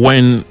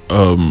when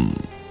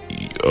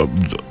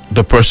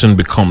the person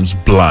becomes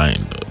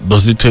blind?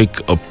 Does it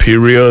take a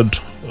period?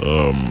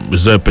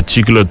 Is there a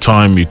particular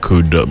time you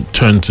could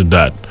turn to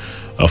that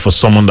for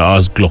someone that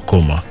has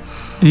glaucoma?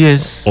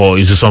 Yes. Or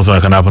is it something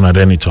that can happen at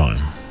any time?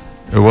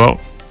 Well,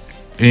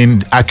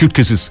 in acute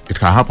cases, it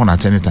can happen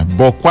at any time.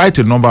 But quite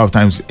a number of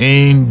times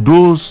in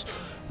those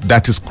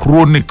that is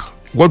chronic,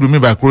 what we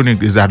mean by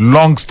chronic is that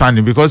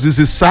long-standing, because it's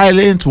a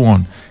silent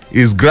one,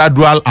 is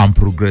gradual and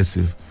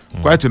progressive.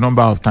 Quite a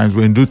number of times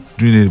when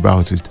doing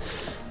about it.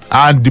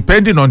 And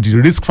depending on the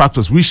risk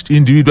factors which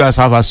individuals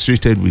have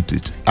associated with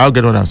it, I'll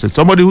get what I'm saying.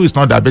 Somebody who is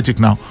not diabetic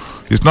now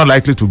is not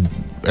likely to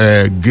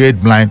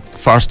get blind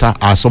faster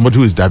as somebody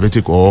who is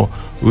diabetic or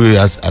who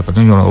has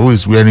hypertension or who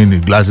is wearing the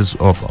glasses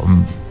of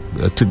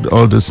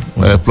all this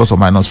plus or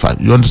minus 5.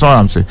 You understand what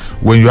I'm saying?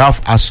 When you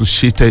have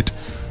associated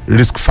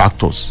risk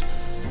factors,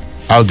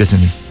 I'll get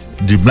in it.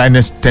 The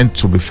blindness tends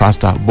to be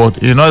faster, but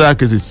in other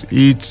cases,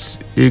 it's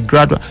a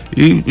gradual.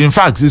 In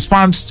fact, it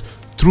spans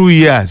through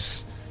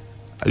years.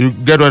 You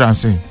get what I'm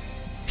saying?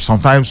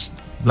 Sometimes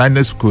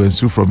blindness could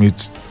ensue from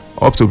it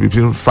up to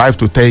between 5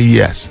 to 10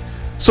 years.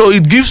 So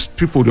it gives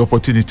people the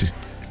opportunity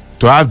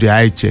to have their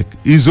eye check.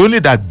 It's only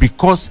that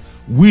because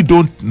we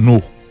don't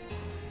know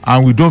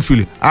and we don't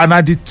feel it. And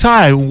at the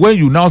time when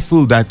you now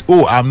feel that,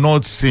 oh, I'm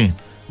not seeing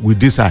with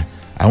this eye,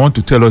 I want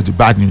to tell us the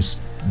bad news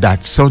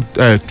that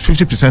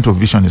 50% of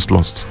vision is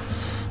lost.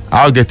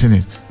 I'll get in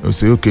it. You'll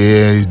say,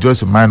 okay, it's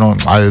just a minor,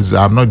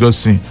 I'm not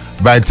just seeing.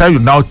 By the time you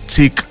now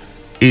take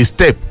a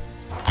step,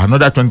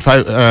 another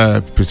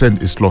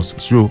 25% is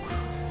lost. So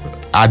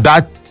at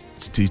that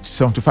stage,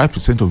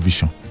 75% of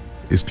vision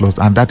is lost,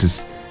 and that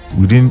is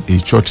within a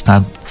short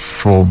time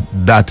from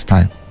that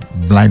time,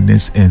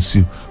 blindness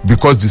ensue.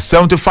 Because the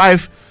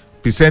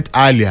 75%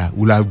 earlier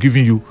will have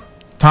given you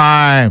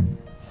time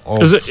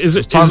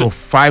of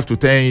 5 to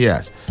 10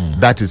 years.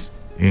 That is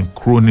in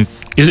chronic.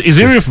 Is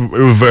it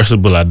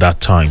reversible at that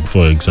time,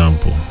 for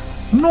example?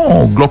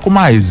 No,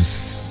 glaucoma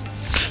is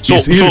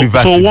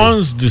irreversible. So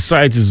once the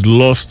sight is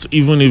lost,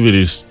 even if it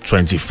is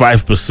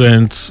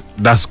 25%,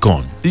 that's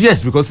gone.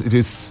 Yes, because it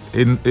is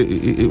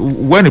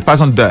when a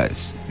person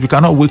dies, you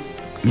cannot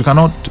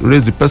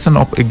raise the person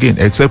up again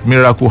except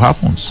miracle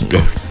happens.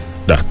 Yeah,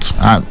 that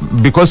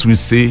because we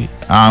say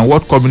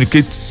what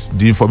communicates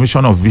the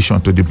information of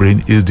vision to the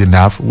brain is the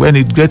nerve. When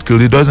it gets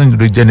killed, it doesn't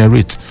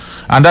regenerate,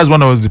 and that's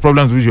one of the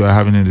problems which you are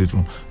having in this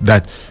room.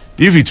 That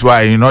if it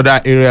were in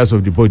other areas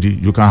of the body,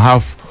 you can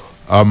have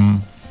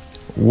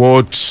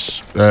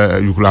what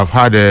you could have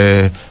had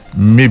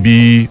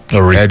maybe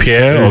a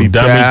repair or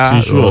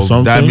damaged tissue or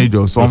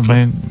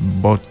something. Okay.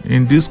 But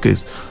in this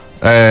case,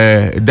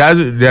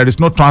 there is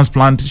no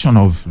transplantation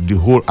of the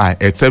whole eye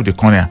except the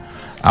cornea.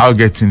 I'll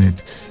get in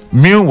it.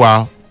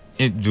 Meanwhile,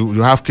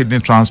 you have kidney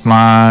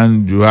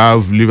transplant, you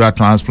have liver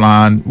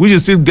transplant, which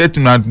is still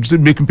getting and still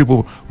making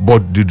people,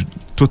 but the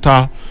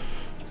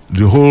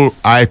whole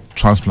eye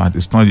transplant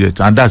is not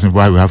yet, and that's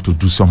why we have to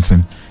do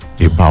something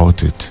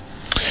about it.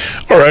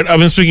 All right, I've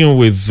been speaking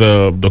with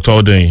Dr.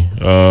 Odeyin,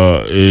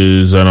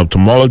 is an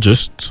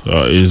ophthalmologist,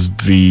 is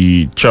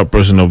the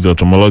chairperson of the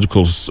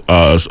Ophthalmological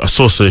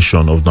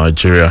Association of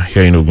Nigeria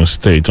here in Ogun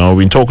State, and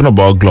we've been talking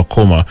about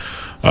glaucoma.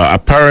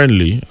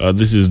 Apparently,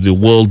 this is the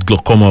World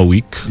Glaucoma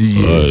Week,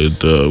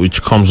 yes.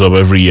 Which comes up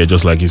every year,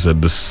 just like you said,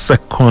 the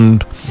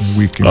second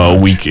week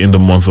in the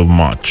month of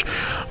March.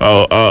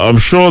 I'm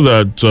sure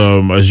that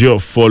as you're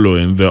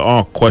following, there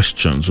are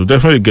questions. We'll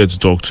definitely get to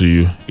talk to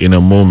you in a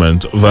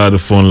moment via the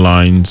phone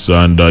lines,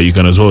 and you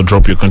can as well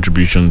drop your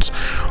contributions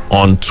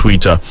on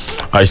Twitter.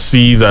 I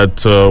see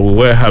that we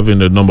were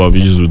having a number of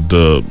issues with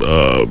the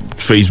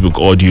Facebook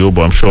audio,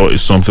 but I'm sure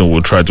it's something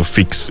we'll try to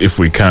fix if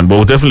we can. But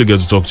we'll definitely get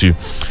to talk to you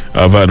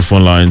via the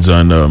phone lines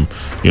and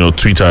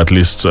Twitter at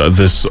least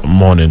this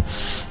morning.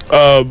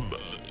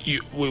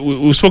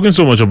 We've spoken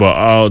so much about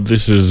how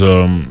this is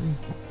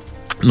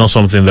not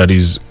something that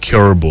is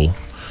curable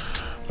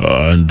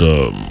and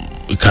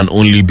it can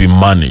only be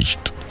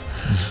managed.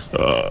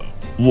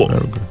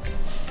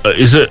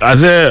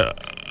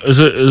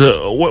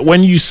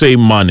 When you say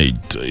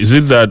managed, is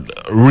it that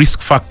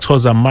risk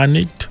factors are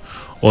managed,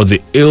 or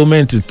the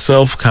ailment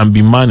itself can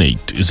be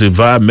managed? Is it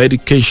via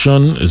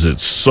medication? Is it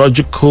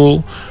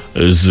surgical?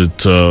 Is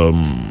it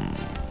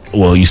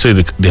well, you say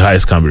the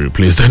eyes can be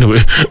replaced anyway.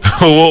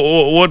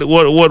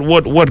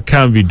 What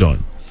can be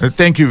done?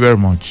 Thank you very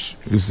much.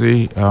 You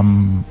see,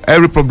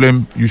 every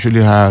problem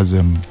usually has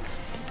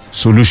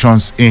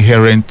solutions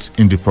inherent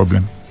in the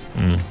problem.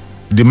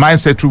 The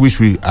mindset through which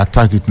we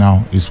attack it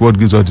now is what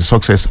gives us the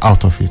success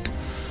out of it.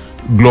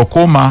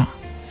 Glaucoma,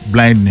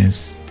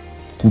 blindness,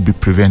 could be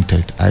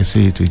prevented. I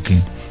say it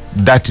again.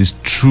 That is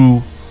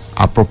through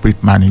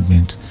appropriate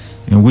management,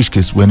 in which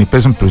case when a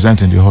person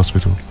presents in the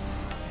hospital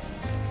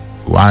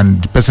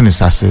and the person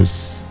is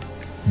assessed,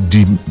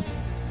 the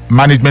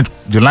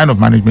line of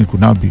management could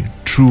now be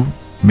through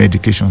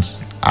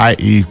medications,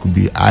 i.e. it could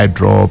be eye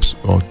drops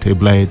or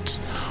tablets,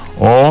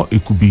 or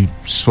it could be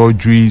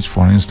surgeries,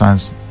 for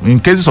instance. In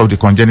cases of the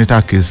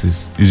congenital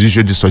cases, it's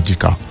usually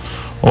surgical,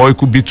 or it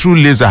could be through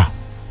laser,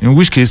 in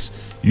which case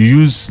you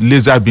use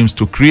laser beams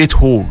to create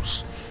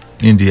holes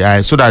in the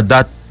eye so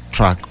that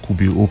tract could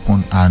be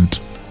open and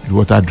the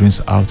water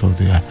drains out of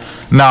the eye.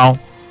 Now,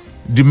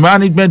 the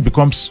management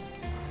becomes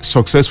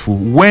successful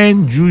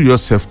when you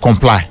yourself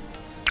comply.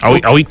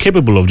 Are we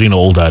capable of doing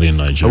all that in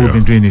Nigeria? We've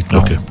been doing it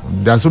now. Okay.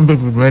 There are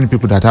many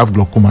people that have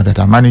glaucoma that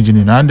are managing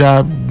it, and they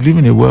are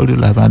living a wealthy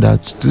life, and they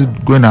are still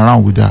going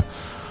around with their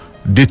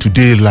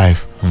day-to-day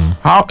life.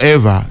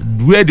 However,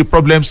 where the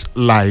problems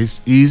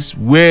lies is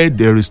where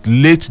there is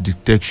late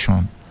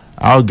detection,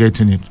 how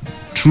getting it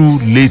through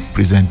late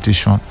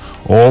presentation,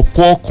 or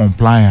poor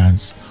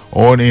compliance,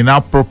 or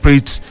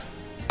inappropriate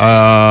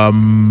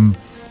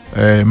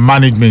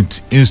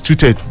management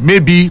instituted,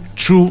 maybe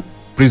through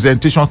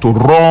presentation to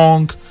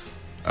wrong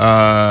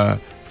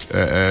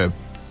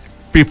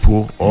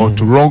people, or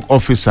to wrong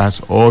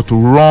officers, or to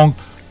wrong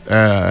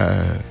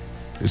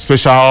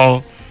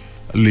special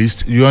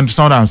list. You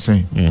understand what I'm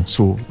saying?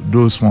 So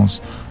those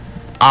ones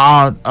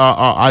are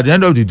at the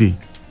end of the day,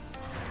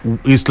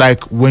 it's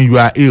like when you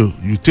are ill,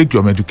 you take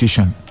your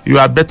medication, you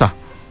are better.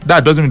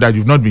 That doesn't mean that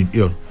you've not been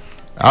ill.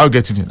 I'll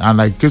get it in. And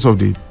like in case of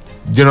the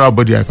general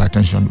body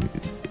hypertension,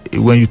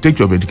 when you take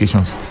your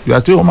medications, you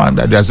are still human.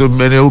 There are so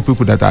many old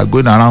people that are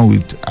going around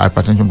with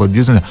hypertension but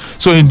using it.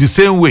 So in the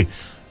same way,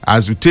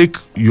 as you take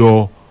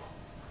your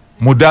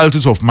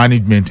modalities of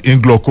management in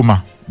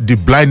glaucoma, the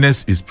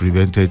blindness is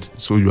prevented,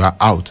 so you are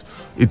out.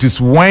 It is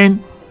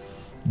when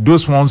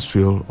those ones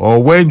fail,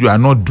 or when you are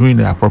not doing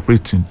the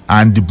appropriate thing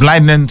and the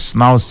blindness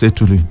now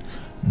settling,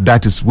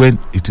 that is when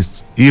it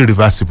is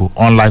irreversible,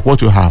 unlike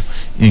what you have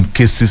in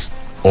cases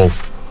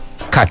of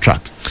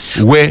cataract,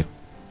 where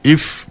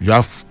if you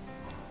have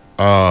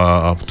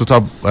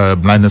total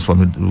blindness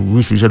from it,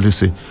 which we usually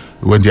say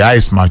when the eye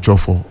is mature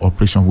for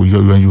operation,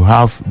 when you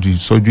have the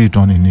surgery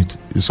done in it,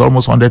 it's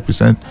almost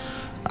 100%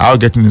 out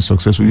getting it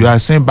successful. You are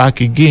sent back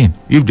again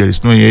if there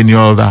is no any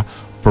other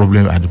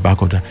problem at the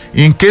back of that.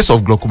 In case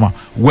of glaucoma,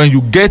 when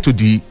you get to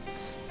the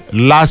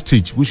last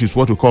stage, which is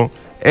what we call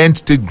end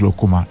stage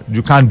glaucoma,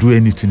 you can't do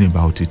anything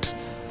about it.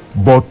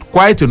 But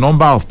quite a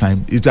number of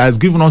times, it has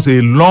given us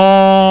a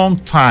long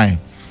time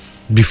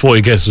before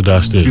it gets to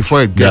that stage.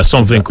 Before it gets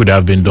something could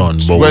have been done.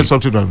 But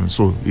something done.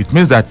 So it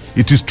means that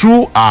it is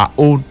through our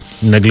own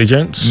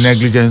negligence.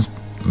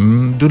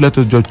 Do let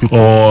us judge people.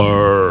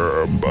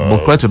 Or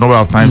but quite a number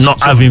of times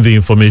not having the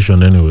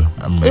information anyway.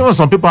 Even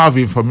some people have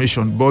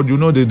information, but you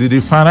know the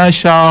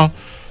financial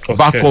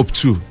backup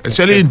too,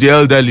 especially in the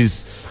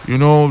elderlies. You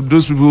know,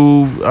 those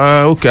people.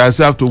 I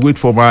still have to wait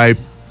for my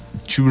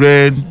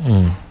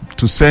children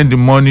to send the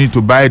money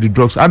to buy the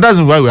drugs, and that's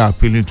why we are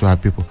appealing to our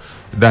people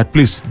that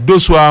please,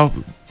 those who are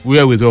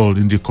wherewithal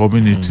in the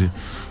community,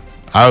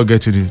 I'll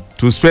get it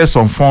to spare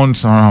some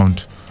funds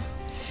around.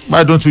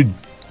 Why don't you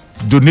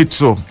donate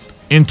some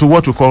into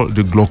what we call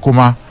the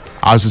glaucoma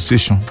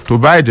association to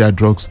buy their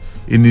drugs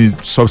in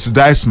a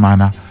subsidized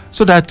manner,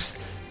 so that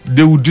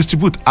they will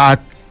distribute at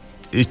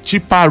a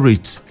cheaper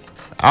rate.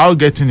 I'll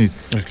get it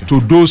to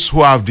those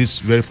who have this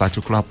very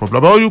particular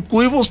problem. Or you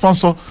could even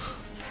sponsor,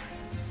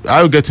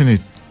 I'll get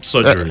it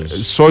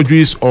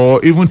surgeries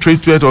or even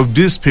treatment of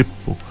these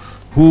people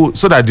who,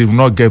 so that they will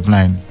not get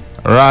blind,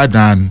 rather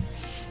than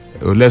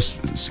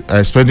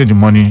spending the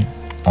money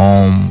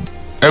on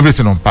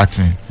everything on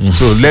partying.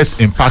 So let's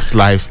impact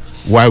life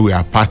while we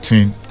are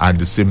partying at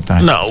the same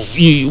time. Now,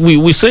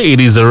 we say it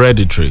is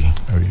hereditary.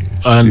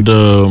 And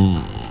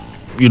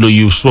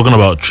you've spoken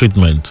about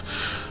treatment.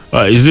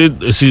 Is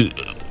it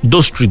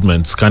those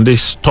treatments, can they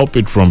stop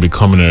it from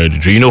becoming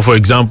hereditary? For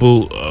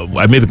example,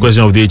 I made the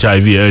question of the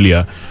HIV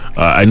earlier.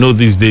 I know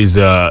these days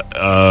there are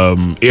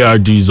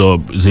ARDs or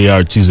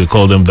ARTs, they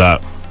call them,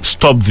 that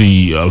stop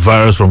the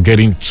virus from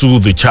getting to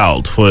the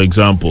child, for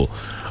example.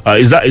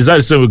 Is that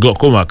the same with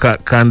glaucoma?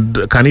 Can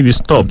it be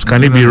stopped?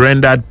 Can it be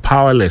rendered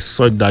powerless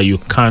so that you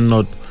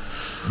cannot?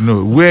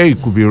 No, where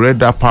it could be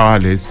rendered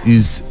powerless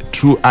is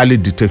through early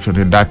detection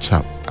in that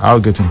child. I'll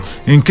get in.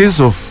 In case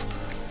of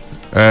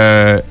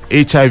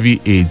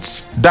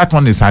HIV/AIDS, that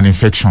one is an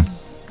infection.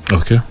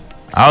 Okay.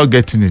 I'll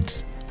get in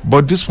it.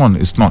 But this one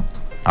is not.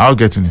 I'll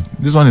get in it.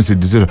 This one is a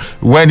disease.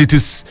 When it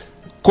is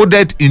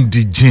coded in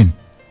the gene,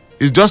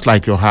 it's just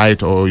like your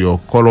height or your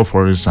color,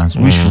 for instance,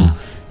 which you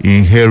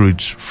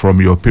inherit from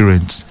your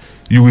parents.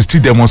 You will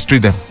still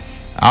demonstrate them.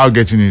 I'll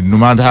get in it, no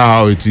matter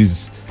how it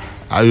is.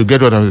 You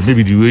get what I mean?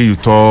 Maybe the way you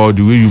talk,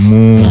 the way you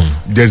move.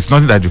 There is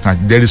nothing that you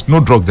can. There is no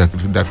drug that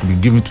can be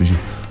given to you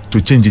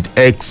to change it,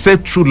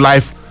 except through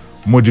life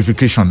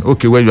modification.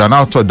 Okay, where you are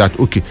now taught that,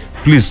 okay,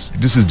 please,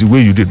 this is the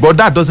way you did. But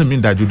that doesn't mean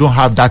that you don't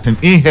have that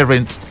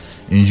inherent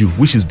in you,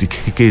 which is the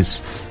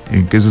case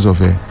in cases of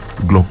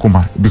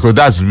glaucoma, because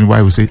that's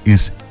why we say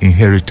it's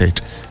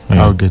inherited.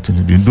 I'll get in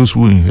it. In those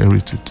who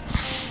inherit it.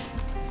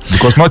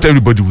 Because not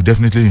everybody will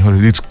definitely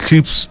inherit it. It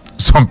keeps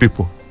some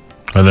people.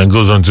 And then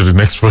goes on to the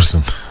next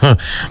person.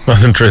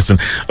 That's interesting.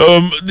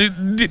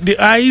 The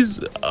eyes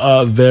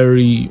are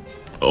very,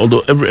 although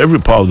every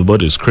part of the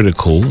body is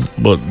critical,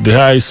 but the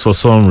eyes, for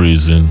some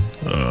reason,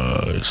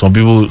 some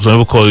people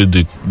call it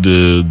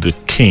the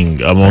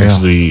king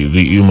amongst the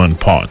human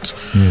part,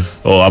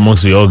 or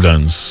amongst the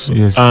organs,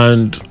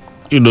 and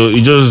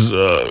it just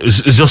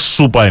it's just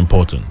super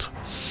important.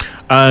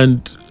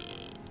 And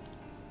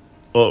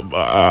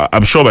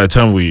I'm sure by the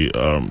time we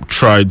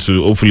try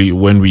to, hopefully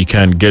when we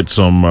can get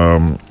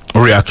some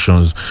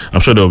reactions, I'm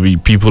sure there'll be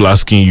people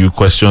asking you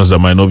questions that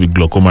might not be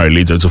glaucoma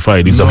related to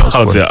find this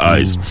about their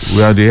eyes.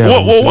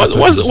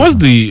 What's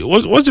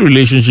the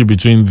relationship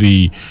between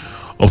the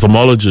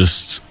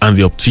ophthalmologist and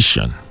the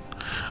optician?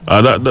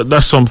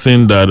 That's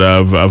something that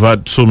I've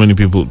had so many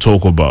people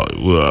talk about.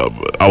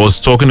 I was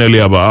talking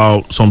earlier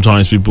about how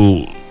sometimes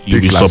people,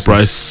 you'll be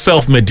surprised,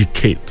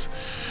 self-medicate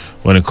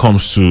when it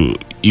comes to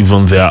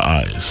even their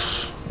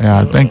eyes.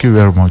 Yeah, thank you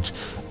very much.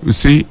 You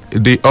see,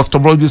 the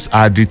ophthalmologists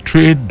are the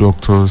trained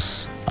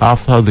doctors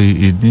after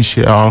the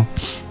initial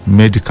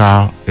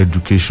medical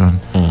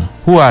education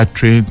who are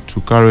trained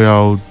to carry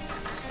out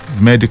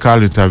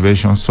medical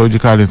intervention,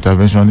 surgical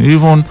intervention,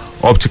 even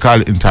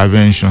optical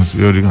interventions.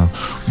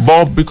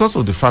 But because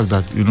of the fact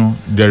that,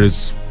 there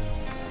is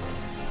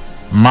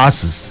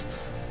masses,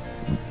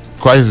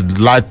 quite a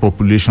large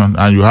population,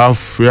 and you have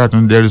fear,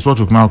 and there is what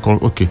we now call,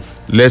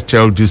 let's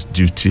tell this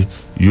duty.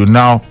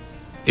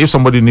 If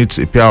somebody needs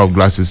a pair of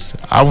glasses,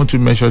 I want to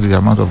measure the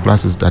amount of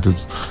glasses that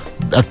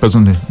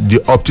person needs.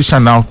 The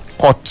optician now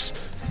cuts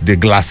the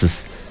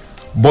glasses,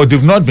 but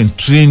they've not been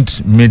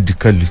trained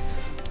medically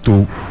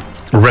to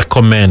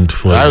recommend,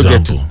 for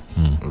example.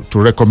 To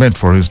recommend,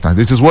 for instance.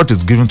 This is what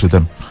is given to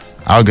them.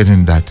 I'll get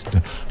in that.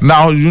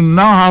 Now, you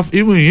have,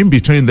 even in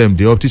between them,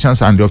 the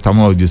opticians and the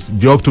ophthalmologists,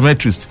 the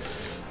optometrists,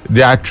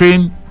 they are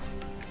trained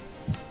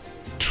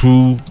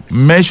to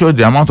measure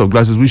the amount of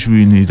glasses which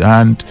we need,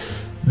 and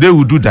they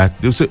will do that.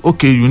 They'll say,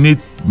 you need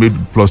maybe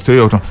plus 3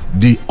 or 2.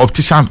 The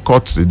optician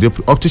cuts it. The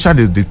optician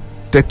is the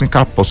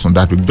technical person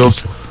that will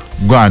just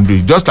go and do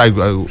it. Just like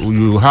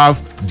you have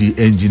the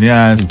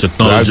engineers, you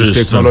have the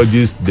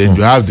technologists, then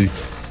you have the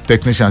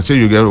technicians. So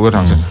you get what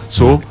I'm saying.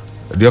 So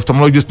the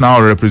ophthalmologist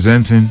now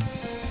representing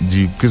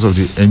the case of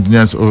the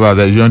engineers over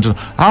there.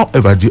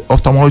 However, the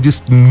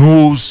ophthalmologist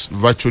knows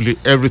virtually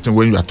everything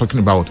when you are talking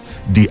about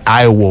the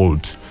eye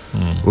world.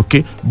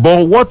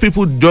 But what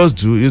people just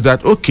do is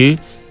that,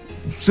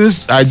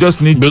 since I just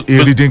need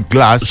a reading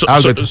glass,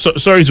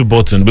 sorry to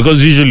butt in,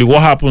 because usually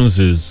what happens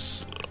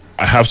is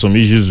I have some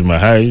issues with my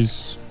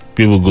eyes.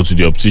 People go to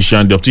the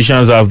optician. The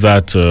opticians have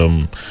that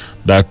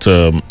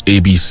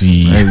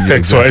ABC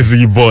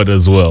XYZ board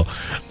as well,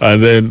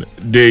 and then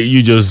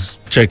you just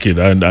check it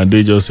and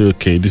they just say,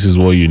 this is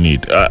what you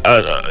need.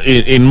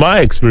 In my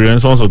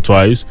experience, once or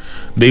twice,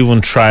 they even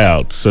try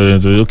out. So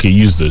they say,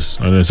 use this,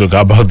 and then say,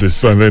 how about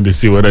this, and then they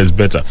see whether it's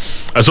better.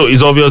 And so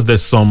it's obvious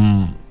there's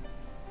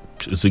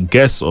it's a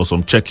guess or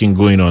some checking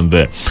going on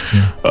there.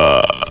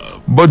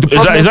 But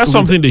is that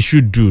something they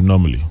should do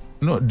normally?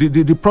 No,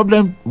 the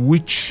problem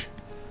which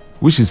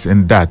is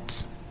in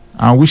that,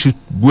 and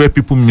where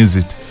people miss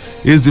it,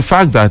 is the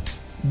fact that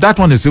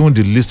one is even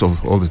the least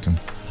of all the things.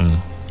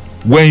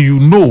 When you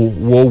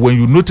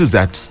notice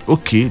that,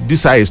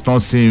 this eye is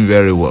not seeing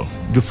very well,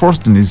 the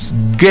first thing is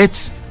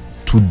get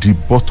to the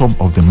bottom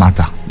of the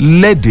matter.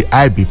 Let the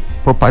eye be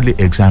properly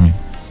examined.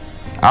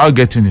 I'll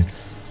get in it.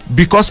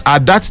 Because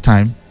at that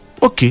time,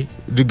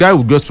 the guy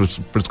will just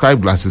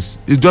prescribe glasses.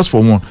 It's just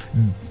for one.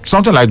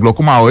 Something like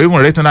glaucoma or even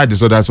retinal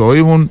disorders or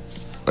even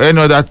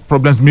any other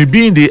problems may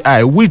be in the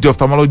eye, which the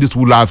ophthalmologist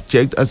will have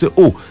checked and say,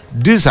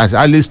 this at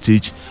early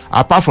stage,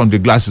 apart from the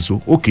glasses,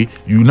 you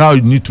now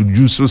need to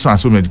use so and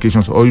so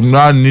medications, or you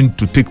now need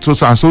to take so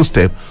and so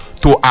step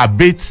to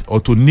abate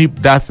or to nip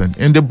that thing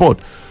in the bud.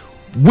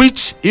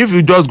 Which, if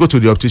you just go to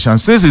the optician,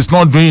 since it's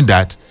not doing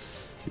that,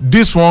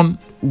 this one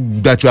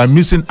that you are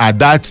missing at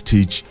that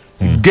stage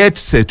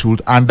gets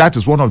settled, and that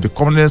is one of the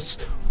commonest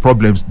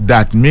problems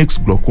that makes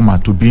glaucoma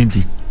to be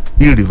the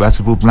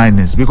irreversible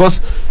blindness,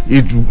 because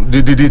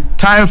the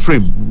time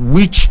frame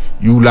which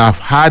you will have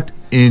had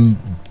in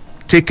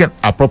taking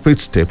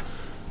appropriate step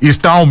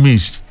is now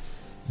missed.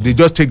 They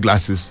just take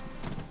glasses,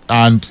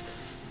 and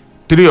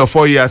 3 or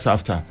 4 years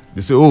after,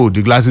 they say,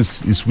 the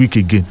glasses is weak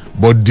again.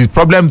 But the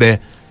problem there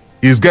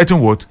is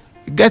getting what?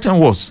 Getting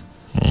worse.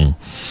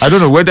 I don't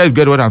know whether you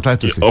get what I'm trying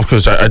to say. Of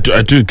course, I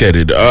do get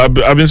it. I've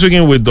been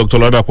speaking with Dr.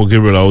 Ladapo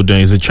Gabriel Auden.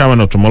 He's the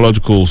chairman of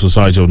Ophthalmological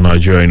Society of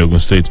Nigeria in Ogun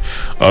State.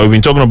 We've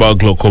been talking about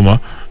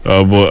glaucoma,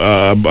 but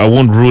I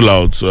won't rule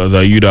out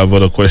that you'd have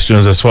other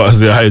questions as far as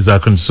the eyes are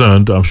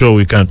concerned. I'm sure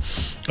we can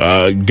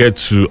get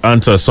to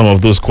answer some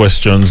of those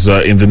questions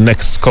in the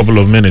next couple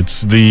of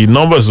minutes. The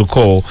numbers to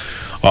call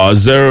are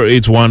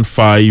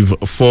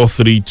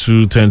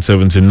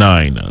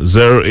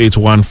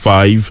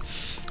 0815-432-1079,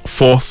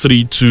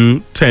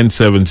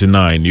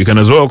 0815-432-1079. You can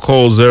as well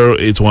call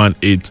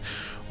 0818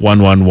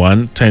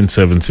 111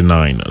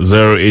 1079.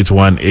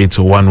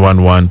 0818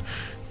 111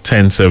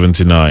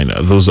 1079.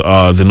 Those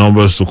are the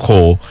numbers to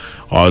call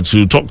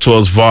to talk to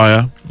us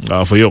via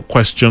for your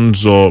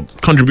questions or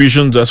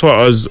contributions as far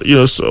as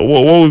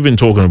what we've been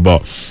talking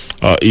about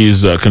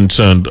is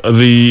concerned.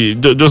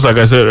 Just like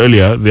I said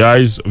earlier, the eye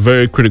is a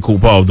very critical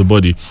part of the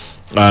body,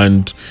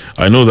 and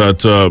I know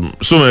that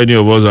so many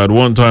of us at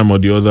one time or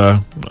the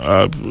other,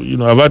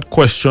 I've had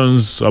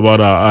questions about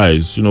our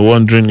eyes.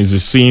 Wondering, is it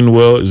seeing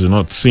well? Is it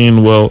not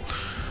seeing well?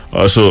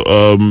 So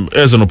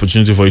here's an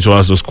opportunity for you to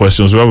ask those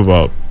questions. We have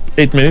about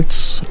 8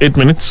 minutes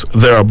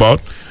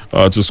thereabout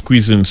to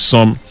squeeze in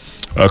some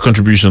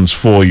contributions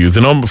for you.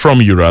 The number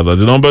from you, rather.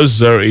 The number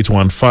is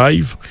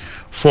 0815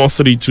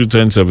 432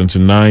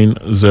 1079,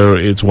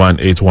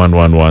 0818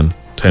 111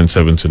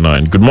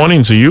 1079. Good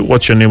morning to you.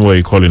 What's your name? Where are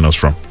you calling us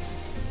from?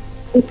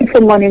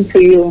 Good morning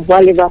to you,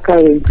 Wale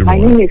Bakari. My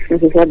name is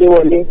Mrs.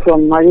 Adewale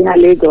from Marina,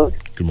 Lagos.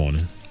 Good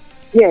morning.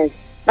 Yes,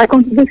 my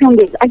contribution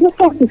is, I just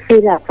want to say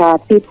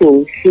that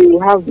people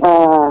should have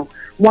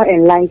more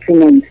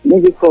enlightenment,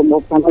 maybe from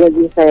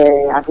ophthalmologist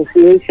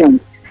associations,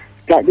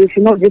 that they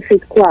should not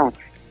visit quacks.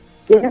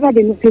 Whenever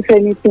they notice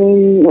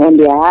anything on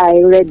their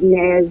eye,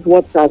 redness,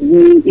 what are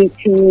you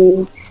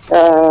itching,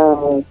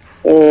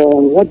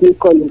 what do you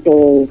call it,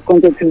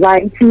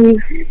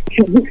 conjunctivitis,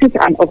 should visit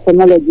an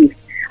ophthalmologist.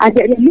 And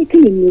they're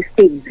making a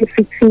mistake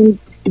visiting,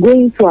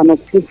 going to an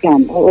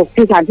optician. I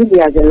think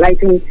they are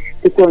enlightening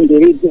people on the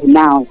radio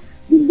now,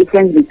 the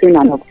difference between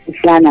an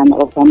optician and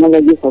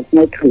ophthalmologist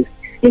optometrist.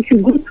 They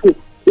should go to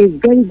a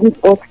very good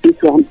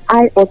hospital, an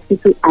eye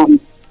hospital, and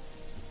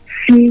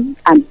see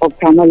an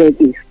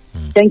ophthalmologist.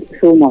 Thank you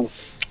so much.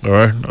 All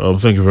right.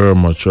 Thank you very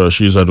much.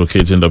 She's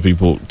advocating that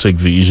people take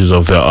the issues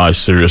of their eyes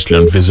seriously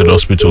and visit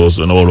hospitals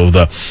and all of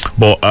that.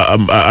 But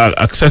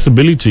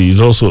accessibility is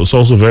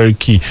also very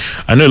key.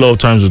 I know a lot of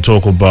times we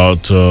talk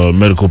about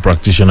medical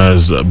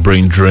practitioners'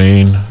 brain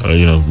drain,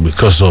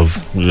 because of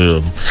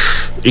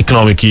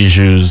economic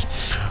issues.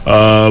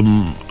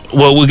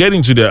 Well, we'll get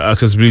into the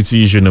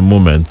accessibility issue in a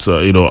moment.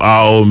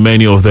 How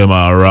many of them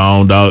are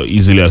around, how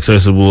easily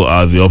accessible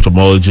are the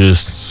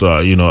ophthalmologists,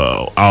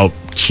 how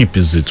cheap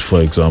is it,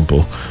 for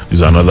example,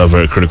 is another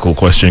very critical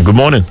question. Good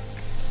morning.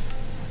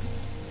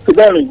 Good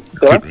morning,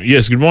 sir.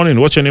 Yes, good morning.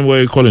 What's your name? Where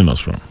are you calling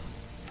us from?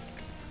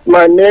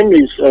 My name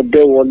is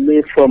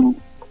Adewale from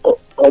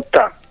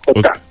Ota.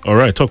 Okay. All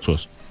right, talk to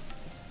us.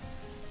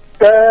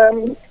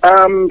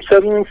 I'm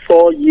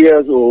 74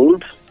 years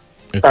old.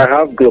 Okay. I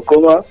have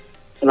glaucoma,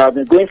 and I've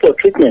been going for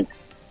treatment.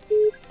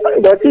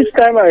 But each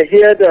time I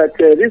hear that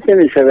this thing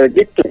is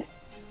hereditary,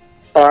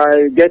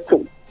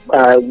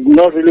 I'm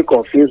not really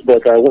confused,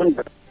 but I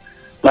wonder.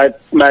 My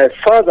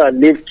father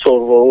lived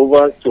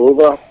over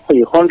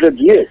 100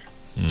 years,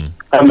 and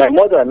my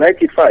mother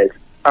 95,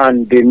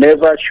 and they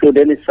never showed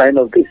any sign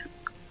of this.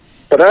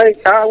 But I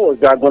was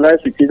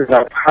diagnosed with it, and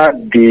I've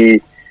had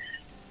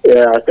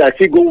I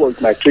still go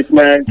with my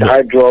treatment,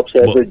 eye drops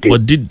every day.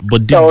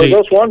 But I was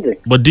just wondering.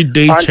 But did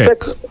they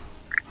check?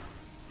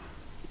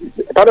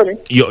 Pardon me?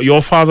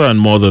 Your father and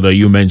mother that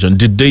you mentioned,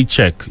 did they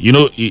check?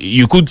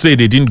 You could say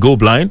they didn't go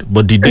blind,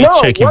 but did they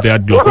check if they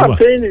had glaucoma?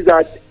 What I'm saying is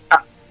that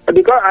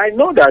because I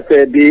know that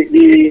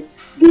the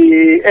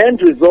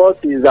end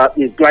result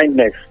is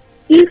blindness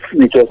if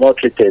it was not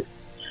treated.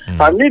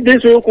 I mean,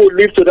 these people could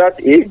live to that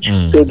age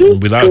to do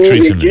without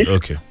treating it.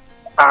 Okay.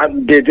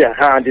 And they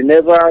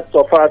never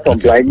suffered from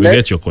blindness. We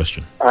get your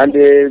question. And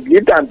they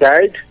lived and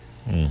died.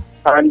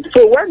 And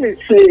so when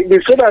it's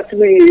so that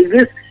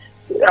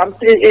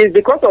it's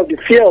because of the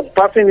fear of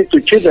passing it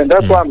to children.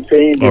 That's why I'm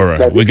saying. All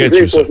right, we get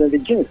you, sir.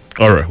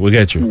 All right, we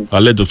get you.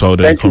 I'll let Dr.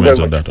 Odeh comment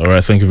on that. All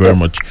right, thank you very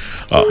much.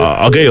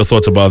 I'll get your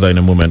thoughts about that in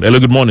a moment. Hello,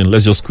 good morning.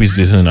 Let's just squeeze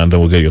this in and then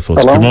we'll get your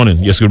thoughts. Hello? Good morning.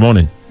 Yes, good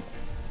morning.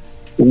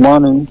 Good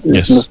morning.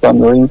 Yes. Mr.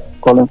 Marine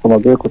calling from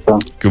Abeokuta.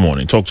 Good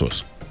morning. Talk to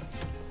us.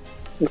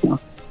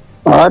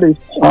 I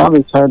have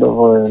a child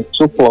of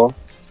 2 plus.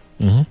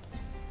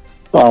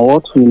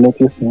 What we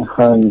notice in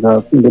her is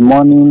that in the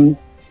morning,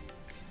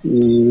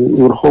 we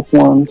will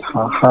open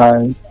her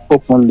eye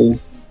openly,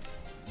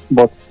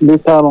 but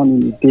later on in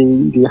the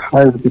day, the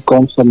eyes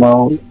become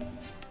somehow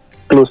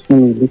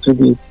closing a little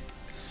bit.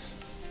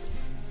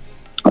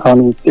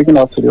 And we've taken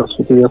her to the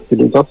hospital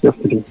just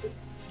yesterday.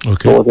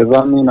 Okay. So the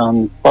examining,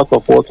 and part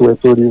of what we're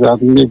told is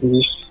that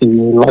maybe she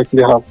may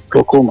likely have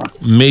glaucoma.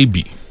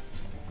 Maybe.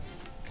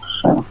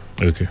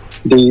 Okay.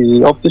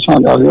 The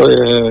optician,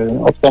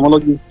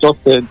 ophthalmologist just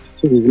said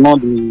it's not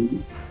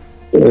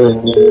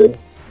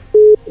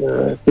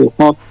it's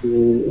not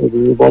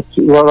but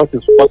rather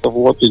it's part of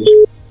what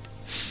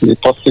is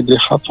possibly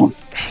happen.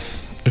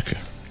 Okay.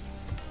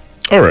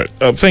 All right.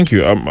 Thank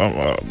you.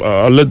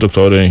 I'll let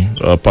Dr.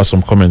 Odeh pass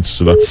some comments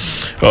to that.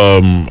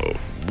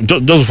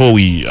 Just before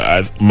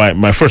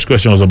my first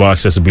question was about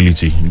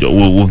accessibility.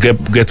 We'll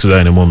get to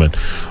that in a moment.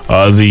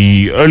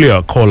 The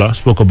earlier caller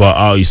spoke about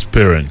how his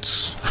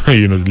parents,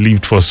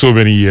 lived for so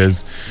many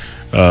years.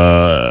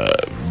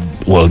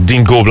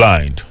 Didn't go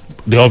blind.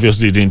 They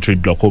obviously didn't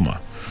treat glaucoma,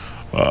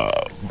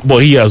 but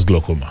he has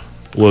glaucoma.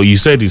 Well, you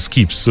said he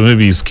skips, so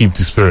maybe he skipped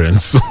his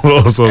parents.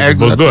 But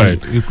go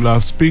ahead. He could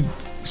have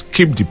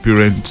skipped the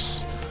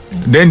parents.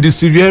 Then the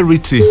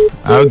severity,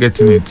 I'm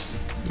getting it.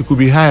 It could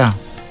be higher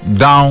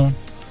down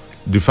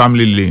the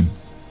family lane.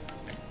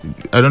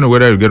 I don't know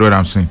whether you get what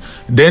I'm saying.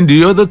 Then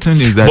the other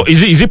thing is that. But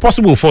is it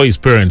possible for his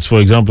parents,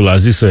 for example,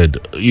 as he said,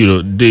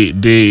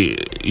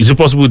 is it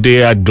possible they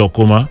had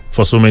glaucoma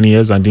for so many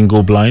years and didn't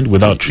go blind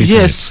without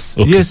treatment? Yes,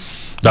 okay. yes.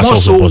 That's more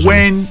also so possible.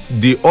 when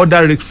the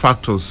other risk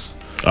factors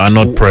are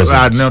not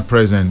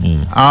present,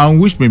 and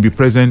which may be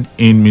present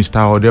in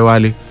Mr.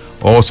 Odewale,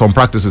 or some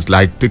practices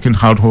like taking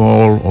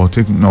alcohol or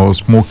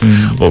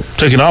smoking. Well,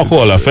 taking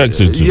alcohol affects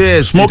it too.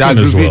 Yes, smoking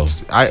as well.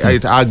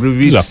 It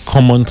aggravates. These are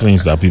common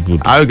things that people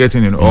do. Are you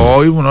getting it?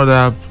 Or even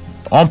other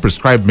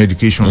unprescribed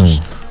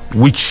medications,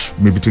 which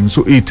may be taken.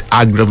 So it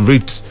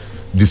aggravates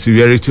the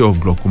severity of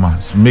glaucoma,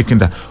 making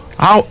that.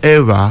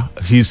 However,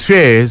 his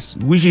fears,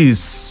 which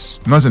is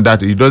nothing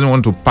that he doesn't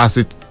want to pass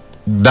it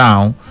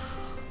down,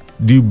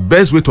 the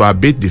best way to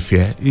abate the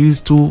fear is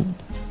to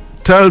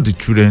tell the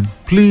children,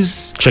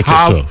 please check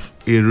have yourself.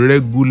 A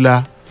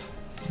regular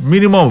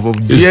minimum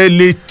of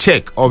yearly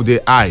check of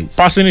the eyes.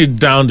 Passing it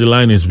down the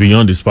line is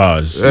beyond his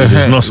powers. It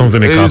is not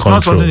something he can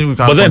control.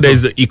 But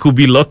then he could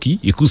be lucky.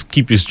 He could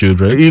skip his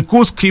children. He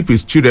could skip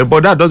his children,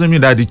 but that doesn't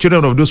mean that the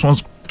children of those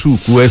ones too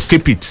could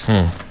escape it.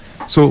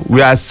 So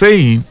we are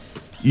saying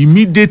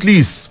immediately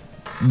is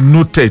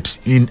noted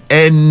in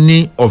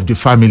any of the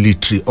family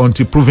tree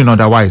until proven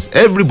otherwise.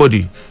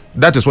 Everybody,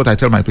 that is what I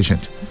tell my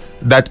patient,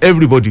 that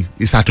everybody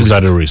is at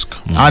risk.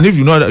 And if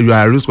you know that you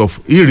are at risk of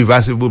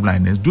irreversible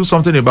blindness, do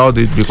something about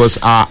it, because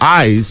our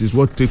eyes is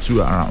what takes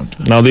you around.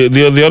 Now,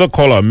 the other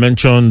caller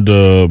mentioned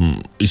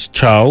his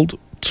child,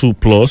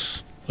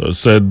 2+,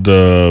 said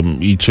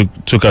he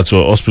took her to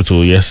a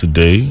hospital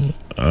yesterday.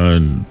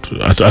 And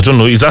I don't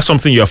know, is that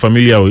something you're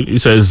familiar with? He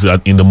says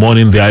that in the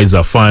morning the eyes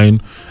are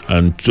fine,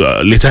 and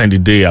later in the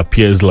day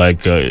appears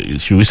like,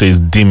 should we say, it's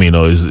dimming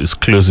or it's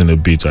closing a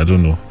bit. I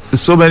don't know.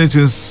 So many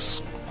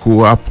things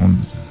could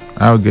happen.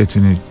 I'm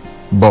getting it.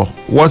 But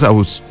what I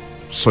would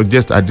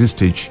suggest at this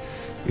stage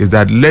is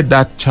that let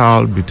that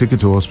child be taken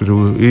to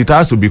hospital. It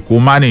has to be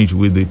co-managed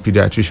with the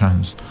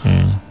pediatricians.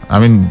 I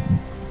mean,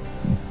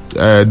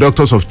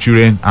 doctors of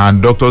children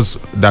and doctors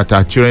that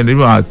are children,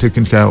 even are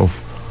taking care of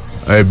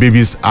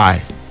baby's eye.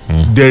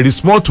 There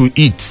is more to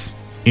it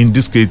in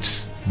this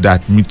case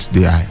that meets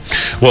the eye.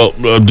 Well,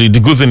 the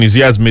good thing is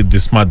he has made the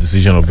smart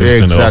decision of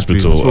visiting the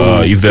hospital.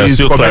 So if there are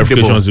still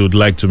clarifications he would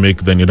like to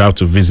make, then you'd have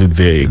to visit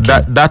there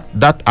again.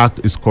 That act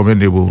is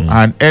commendable,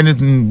 and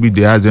anything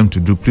they ask them to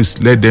do, please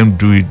let them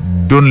do it.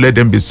 Don't let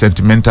them be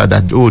sentimental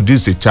that, oh,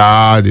 this is a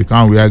child, they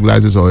can't wear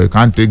glasses, or they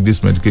can't take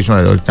this medication,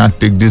 or they can't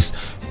take this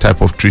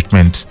type of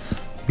treatment,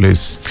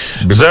 please.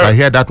 Because I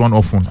hear that one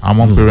often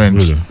among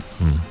parents. Really?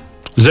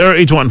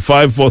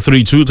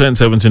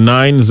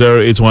 0815-432-1079,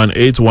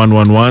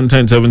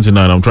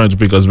 0818-111-1079. I'm trying to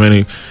pick as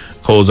many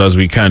calls as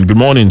we can. Good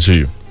morning to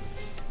you.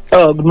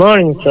 Oh, good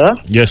morning, sir.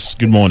 Yes,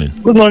 good morning.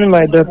 Good morning,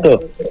 my doctor.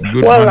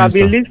 Good morning, I've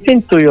been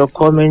listening to your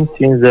comments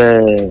since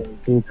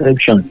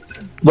inception,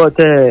 but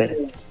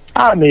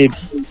I'm a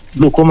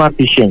glaucoma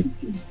patient.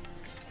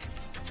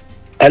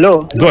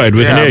 Hello? Go ahead,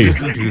 we can hear you.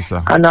 To you,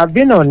 sir. And I've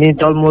been on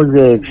it almost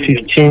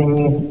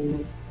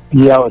 15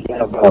 years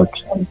about.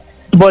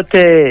 But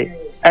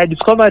I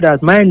discovered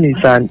that mine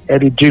is an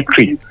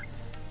hereditary,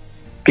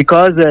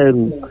 because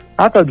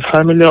out of the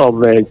family of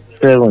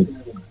 7,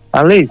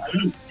 at least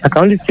I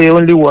can only say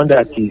only one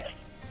that is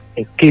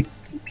escaped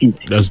it.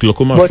 That's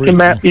glaucoma But free. in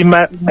my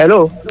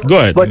hello. Go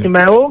ahead. But in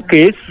my own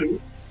case,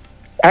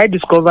 I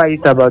discovered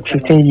it about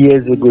 15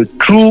 years ago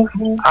through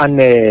an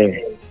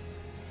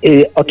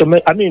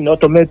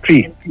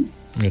optometry.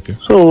 Okay.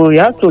 So he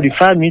has to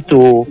refer me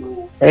to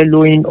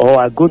Elohim,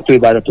 or I go to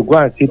Ibadan to go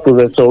and see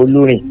Professor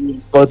Olurin.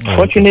 But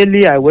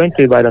fortunately, I went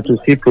to Ibadan to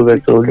see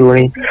Professor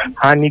Olurin,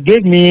 and he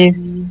gave me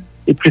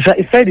he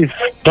said it's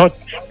not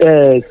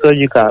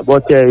surgical,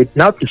 but it's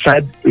now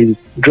prescribed a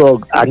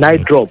drug, an eye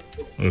drop.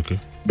 Okay.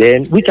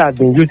 Then, which I've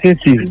been using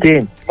since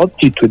then up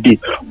to today.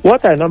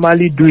 What I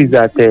normally do is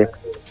that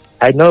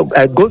I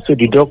go to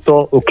the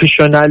doctor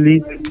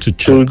occasionally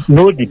to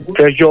know the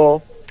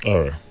pressure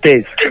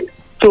test.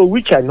 So,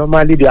 which I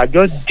normally do. I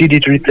just did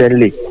it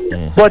recently.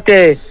 But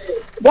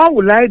what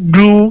will I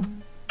do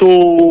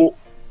to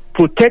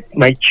protect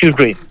my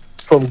children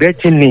from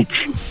getting it?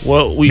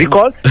 Well,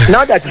 because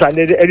now that it's an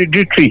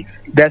hereditary,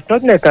 there's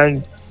nothing I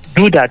can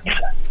do that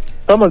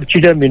some of the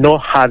children may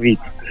not have it.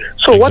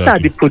 So what are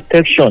the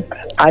protection?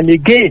 And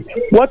again,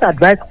 what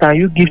advice can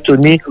you give to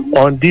me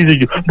on this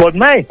issue? But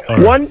mine,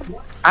 one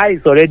eye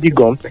is already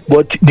gone,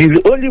 but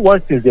the only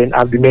one since then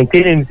I've been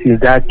maintaining since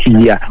that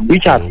year,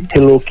 which I'm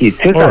still okay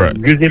since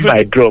I'm using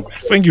my drugs.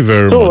 Thank you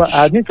very much. much. So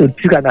I need to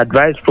take an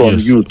advice from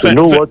you to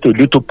know what to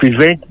do to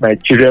prevent my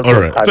children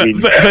from having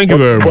it. Thank you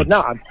very much. But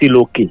now I'm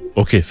still okay.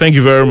 Okay, thank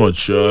you very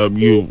much.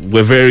 You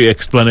were very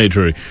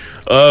explanatory.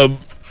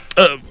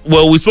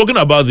 Well, we've spoken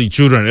about the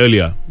children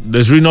earlier.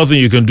 There's really nothing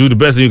you can do. The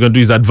best thing you can do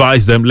is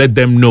advise them, let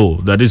them know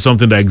that it's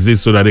something that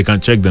exists so that they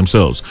can check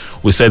themselves.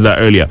 We said that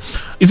earlier.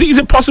 Is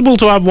it possible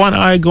to have one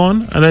eye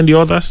gone and then the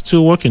other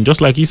still working?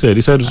 Just like he said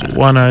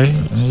one eye.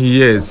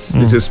 Yes,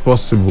 it is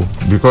possible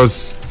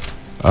because.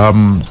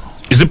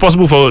 Is it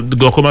possible for the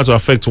glaucoma to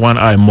affect one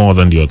eye more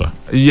than the other?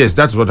 Yes,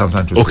 that's what I'm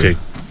trying to say. Okay.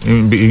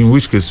 In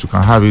which case you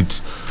can have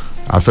it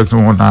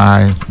affecting one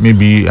eye,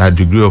 maybe a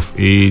degree of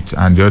 8,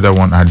 and the other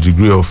one a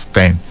degree of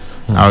 10.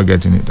 Now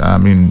getting it. I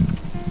mean,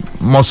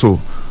 more so.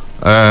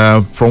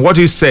 From what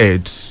he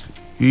said,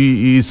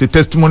 he is a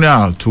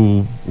testimonial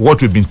to what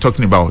we've been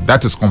talking about.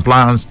 That is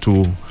compliance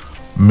to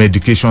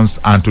medications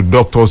and to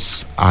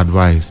doctors'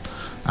 advice.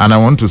 And I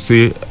want to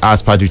say,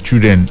 as per the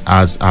children,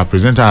 as our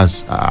presenter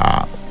has,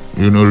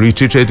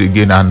 reiterated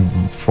again,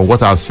 and for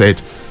what I've said,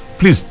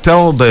 please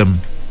tell them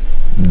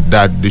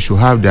that they should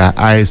have their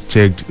eyes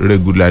checked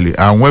regularly.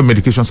 And when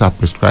medications are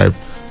prescribed,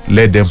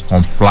 let them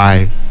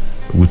comply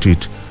with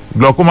it.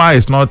 Glaucoma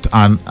is not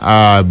an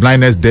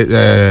blindness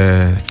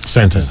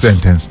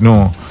sentence.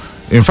 No.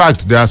 In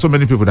fact, there are so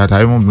many people that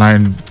are even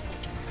blind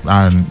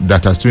and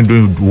that are still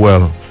doing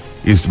well.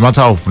 It's a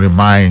matter of the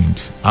mind.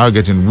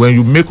 When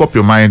you make up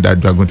your mind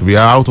that you are going to be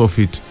out of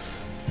it,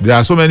 there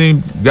are so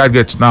many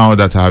gadgets now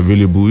that are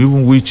available,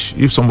 even which,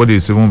 if somebody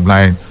is even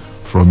blind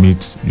from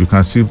it, you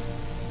can still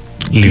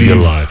live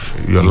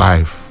your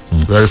life.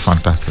 Very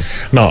fantastic.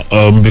 Now,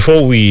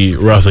 before we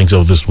wrap things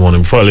up this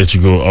morning, before I let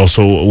you go,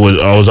 also,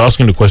 I was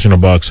asking the question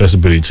about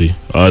accessibility.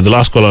 The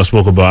last caller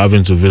spoke about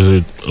having to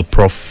visit a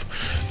prof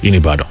in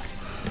Ibadan.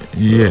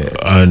 Yeah.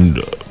 And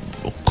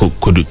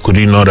could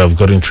he not have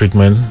gotten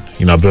treatment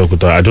in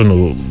Abeokuta? I don't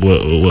know.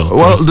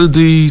 Well,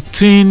 the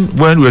thing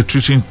when we're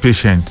treating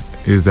patient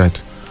is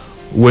that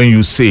when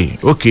you say,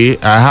 okay,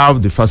 I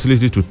have the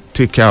facility to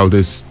take care of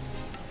this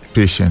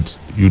patient,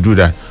 you do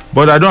that.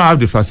 But I don't have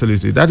the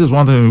facility. That is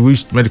one thing in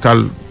which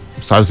medical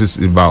services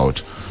is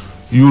about.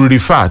 You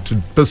refer to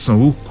the person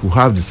who could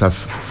have the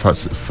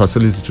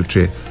facility to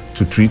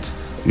treat.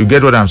 You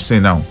get what I'm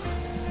saying now?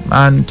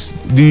 And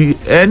the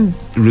end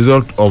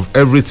result of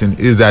everything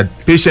is that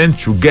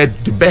patients should get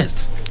the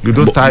best. You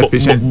don't tie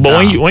patient down.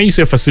 But when you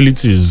say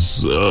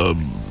facilities,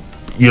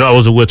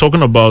 we're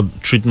talking about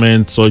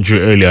treatment,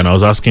 surgery earlier, and I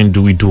was asking,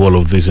 do we do all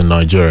of this in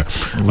Nigeria?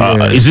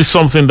 Yes. Is this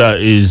something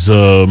that is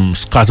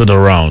scattered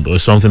around, or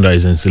something that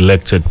is in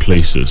selected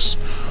places?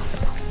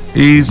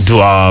 Do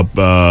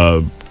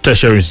our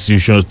tertiary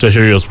institutions,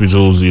 tertiary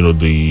hospitals,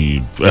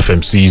 the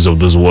FMCs of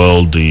this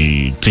world,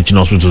 the teaching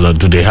hospitals,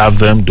 do they have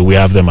them? Do we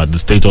have them at the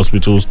state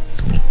hospitals?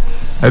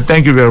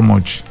 Thank you very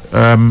much.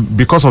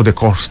 Because of the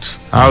cost,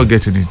 I'll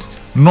get in it.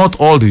 Not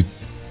all the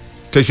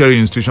tertiary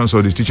institutions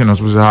or the teaching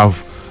hospitals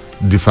have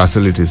the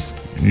facilities.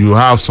 You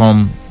have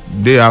some,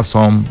 they have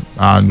some,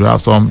 and you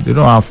have some, they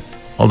don't have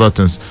other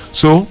things.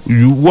 So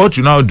what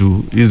you now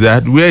do is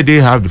that where they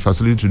have the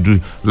facility to do,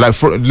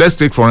 let's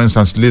take for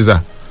instance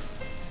laser.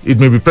 It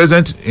may be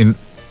present in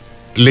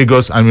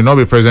Lagos and may not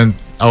be present,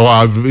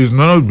 or it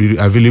may not be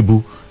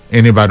available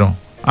in Ibadan.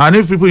 And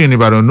if people in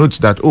Ibadan notice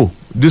that,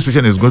 this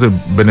patient is going to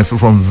benefit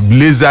from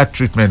laser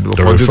treatment,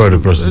 they refer the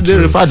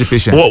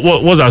patient.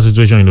 What's our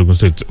situation in Ogun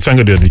State? Thank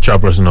you, the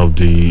chairperson of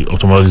the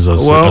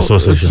Ophthalmologists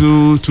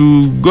Association.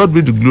 To God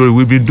be the glory,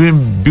 we've been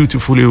doing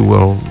beautifully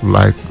well,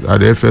 like at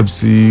the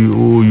FMC,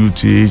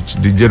 OUTH,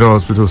 the general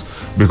hospitals,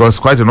 because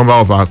quite a number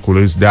of our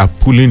colleagues, they are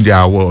pulling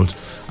their world.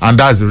 And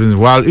that's the reason.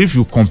 Well, if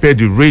you compare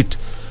the rate,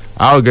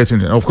 I'll get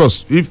in it. Of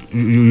course, if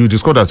you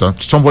discover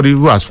that somebody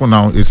who has for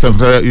now is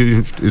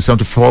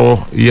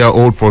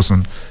 74-year-old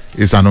person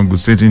is an Ogun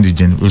State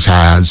indigene, which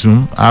I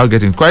assume I'll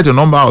get in. Quite a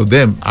number of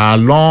them are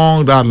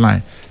along that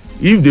line.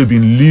 If they've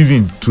been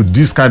living to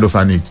this kind of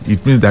an age,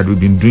 it means that we've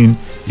been doing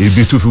a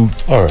beautiful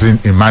thing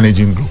in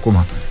managing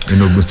glaucoma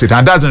in Ogun State.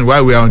 And that's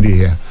why we are on the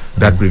here.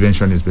 That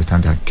prevention is better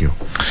than cure.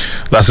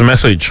 That's the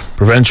message.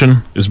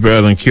 Prevention is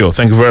better than cure.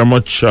 Thank you very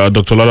much,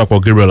 Dr. Ladapo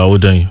Gabriel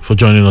Awodenyi, for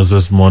joining us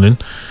this morning.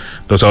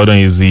 Dr.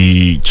 Awodenyi is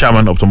the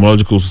chairman of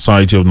Ophthalmological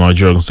Society of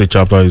Nigeria State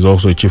Chapter. He's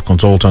also a chief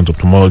consultant of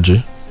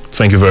ophthalmology.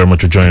 Thank you very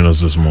much for joining us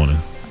this morning.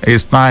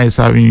 It's nice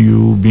having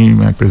you being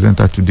my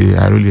presenter today.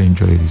 I really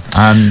enjoyed it.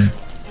 And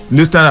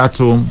listeners at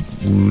home,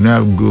 we will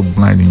never go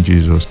blind in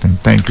Jesus' name.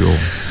 Thank you all.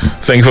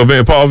 Thank you for being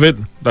a part of it.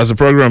 That's the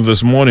program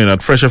this morning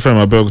at Fresh FM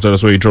Abeokuta.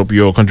 That's where you drop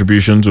your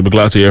contributions. We'll be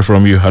glad to hear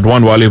from you. At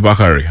One Wale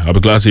Bakari, I'll be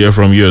glad to hear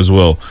from you as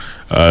well.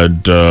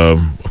 And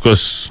of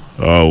course,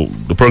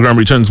 the program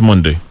returns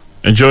Monday.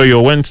 Enjoy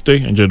your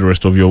Wednesday. Enjoy the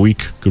rest of your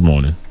week. Good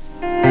morning.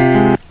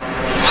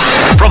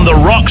 From the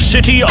Rock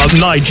City of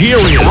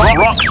Nigeria.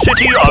 Rock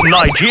City of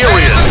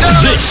Nigeria.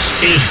 This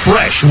is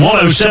Fresh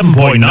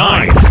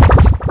 107.9.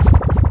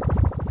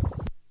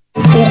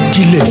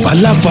 Okile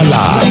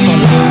falafala.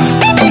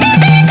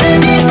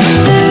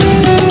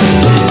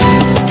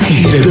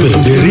 Ilẹ̀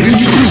bẹ̀rẹ̀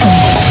rédíò.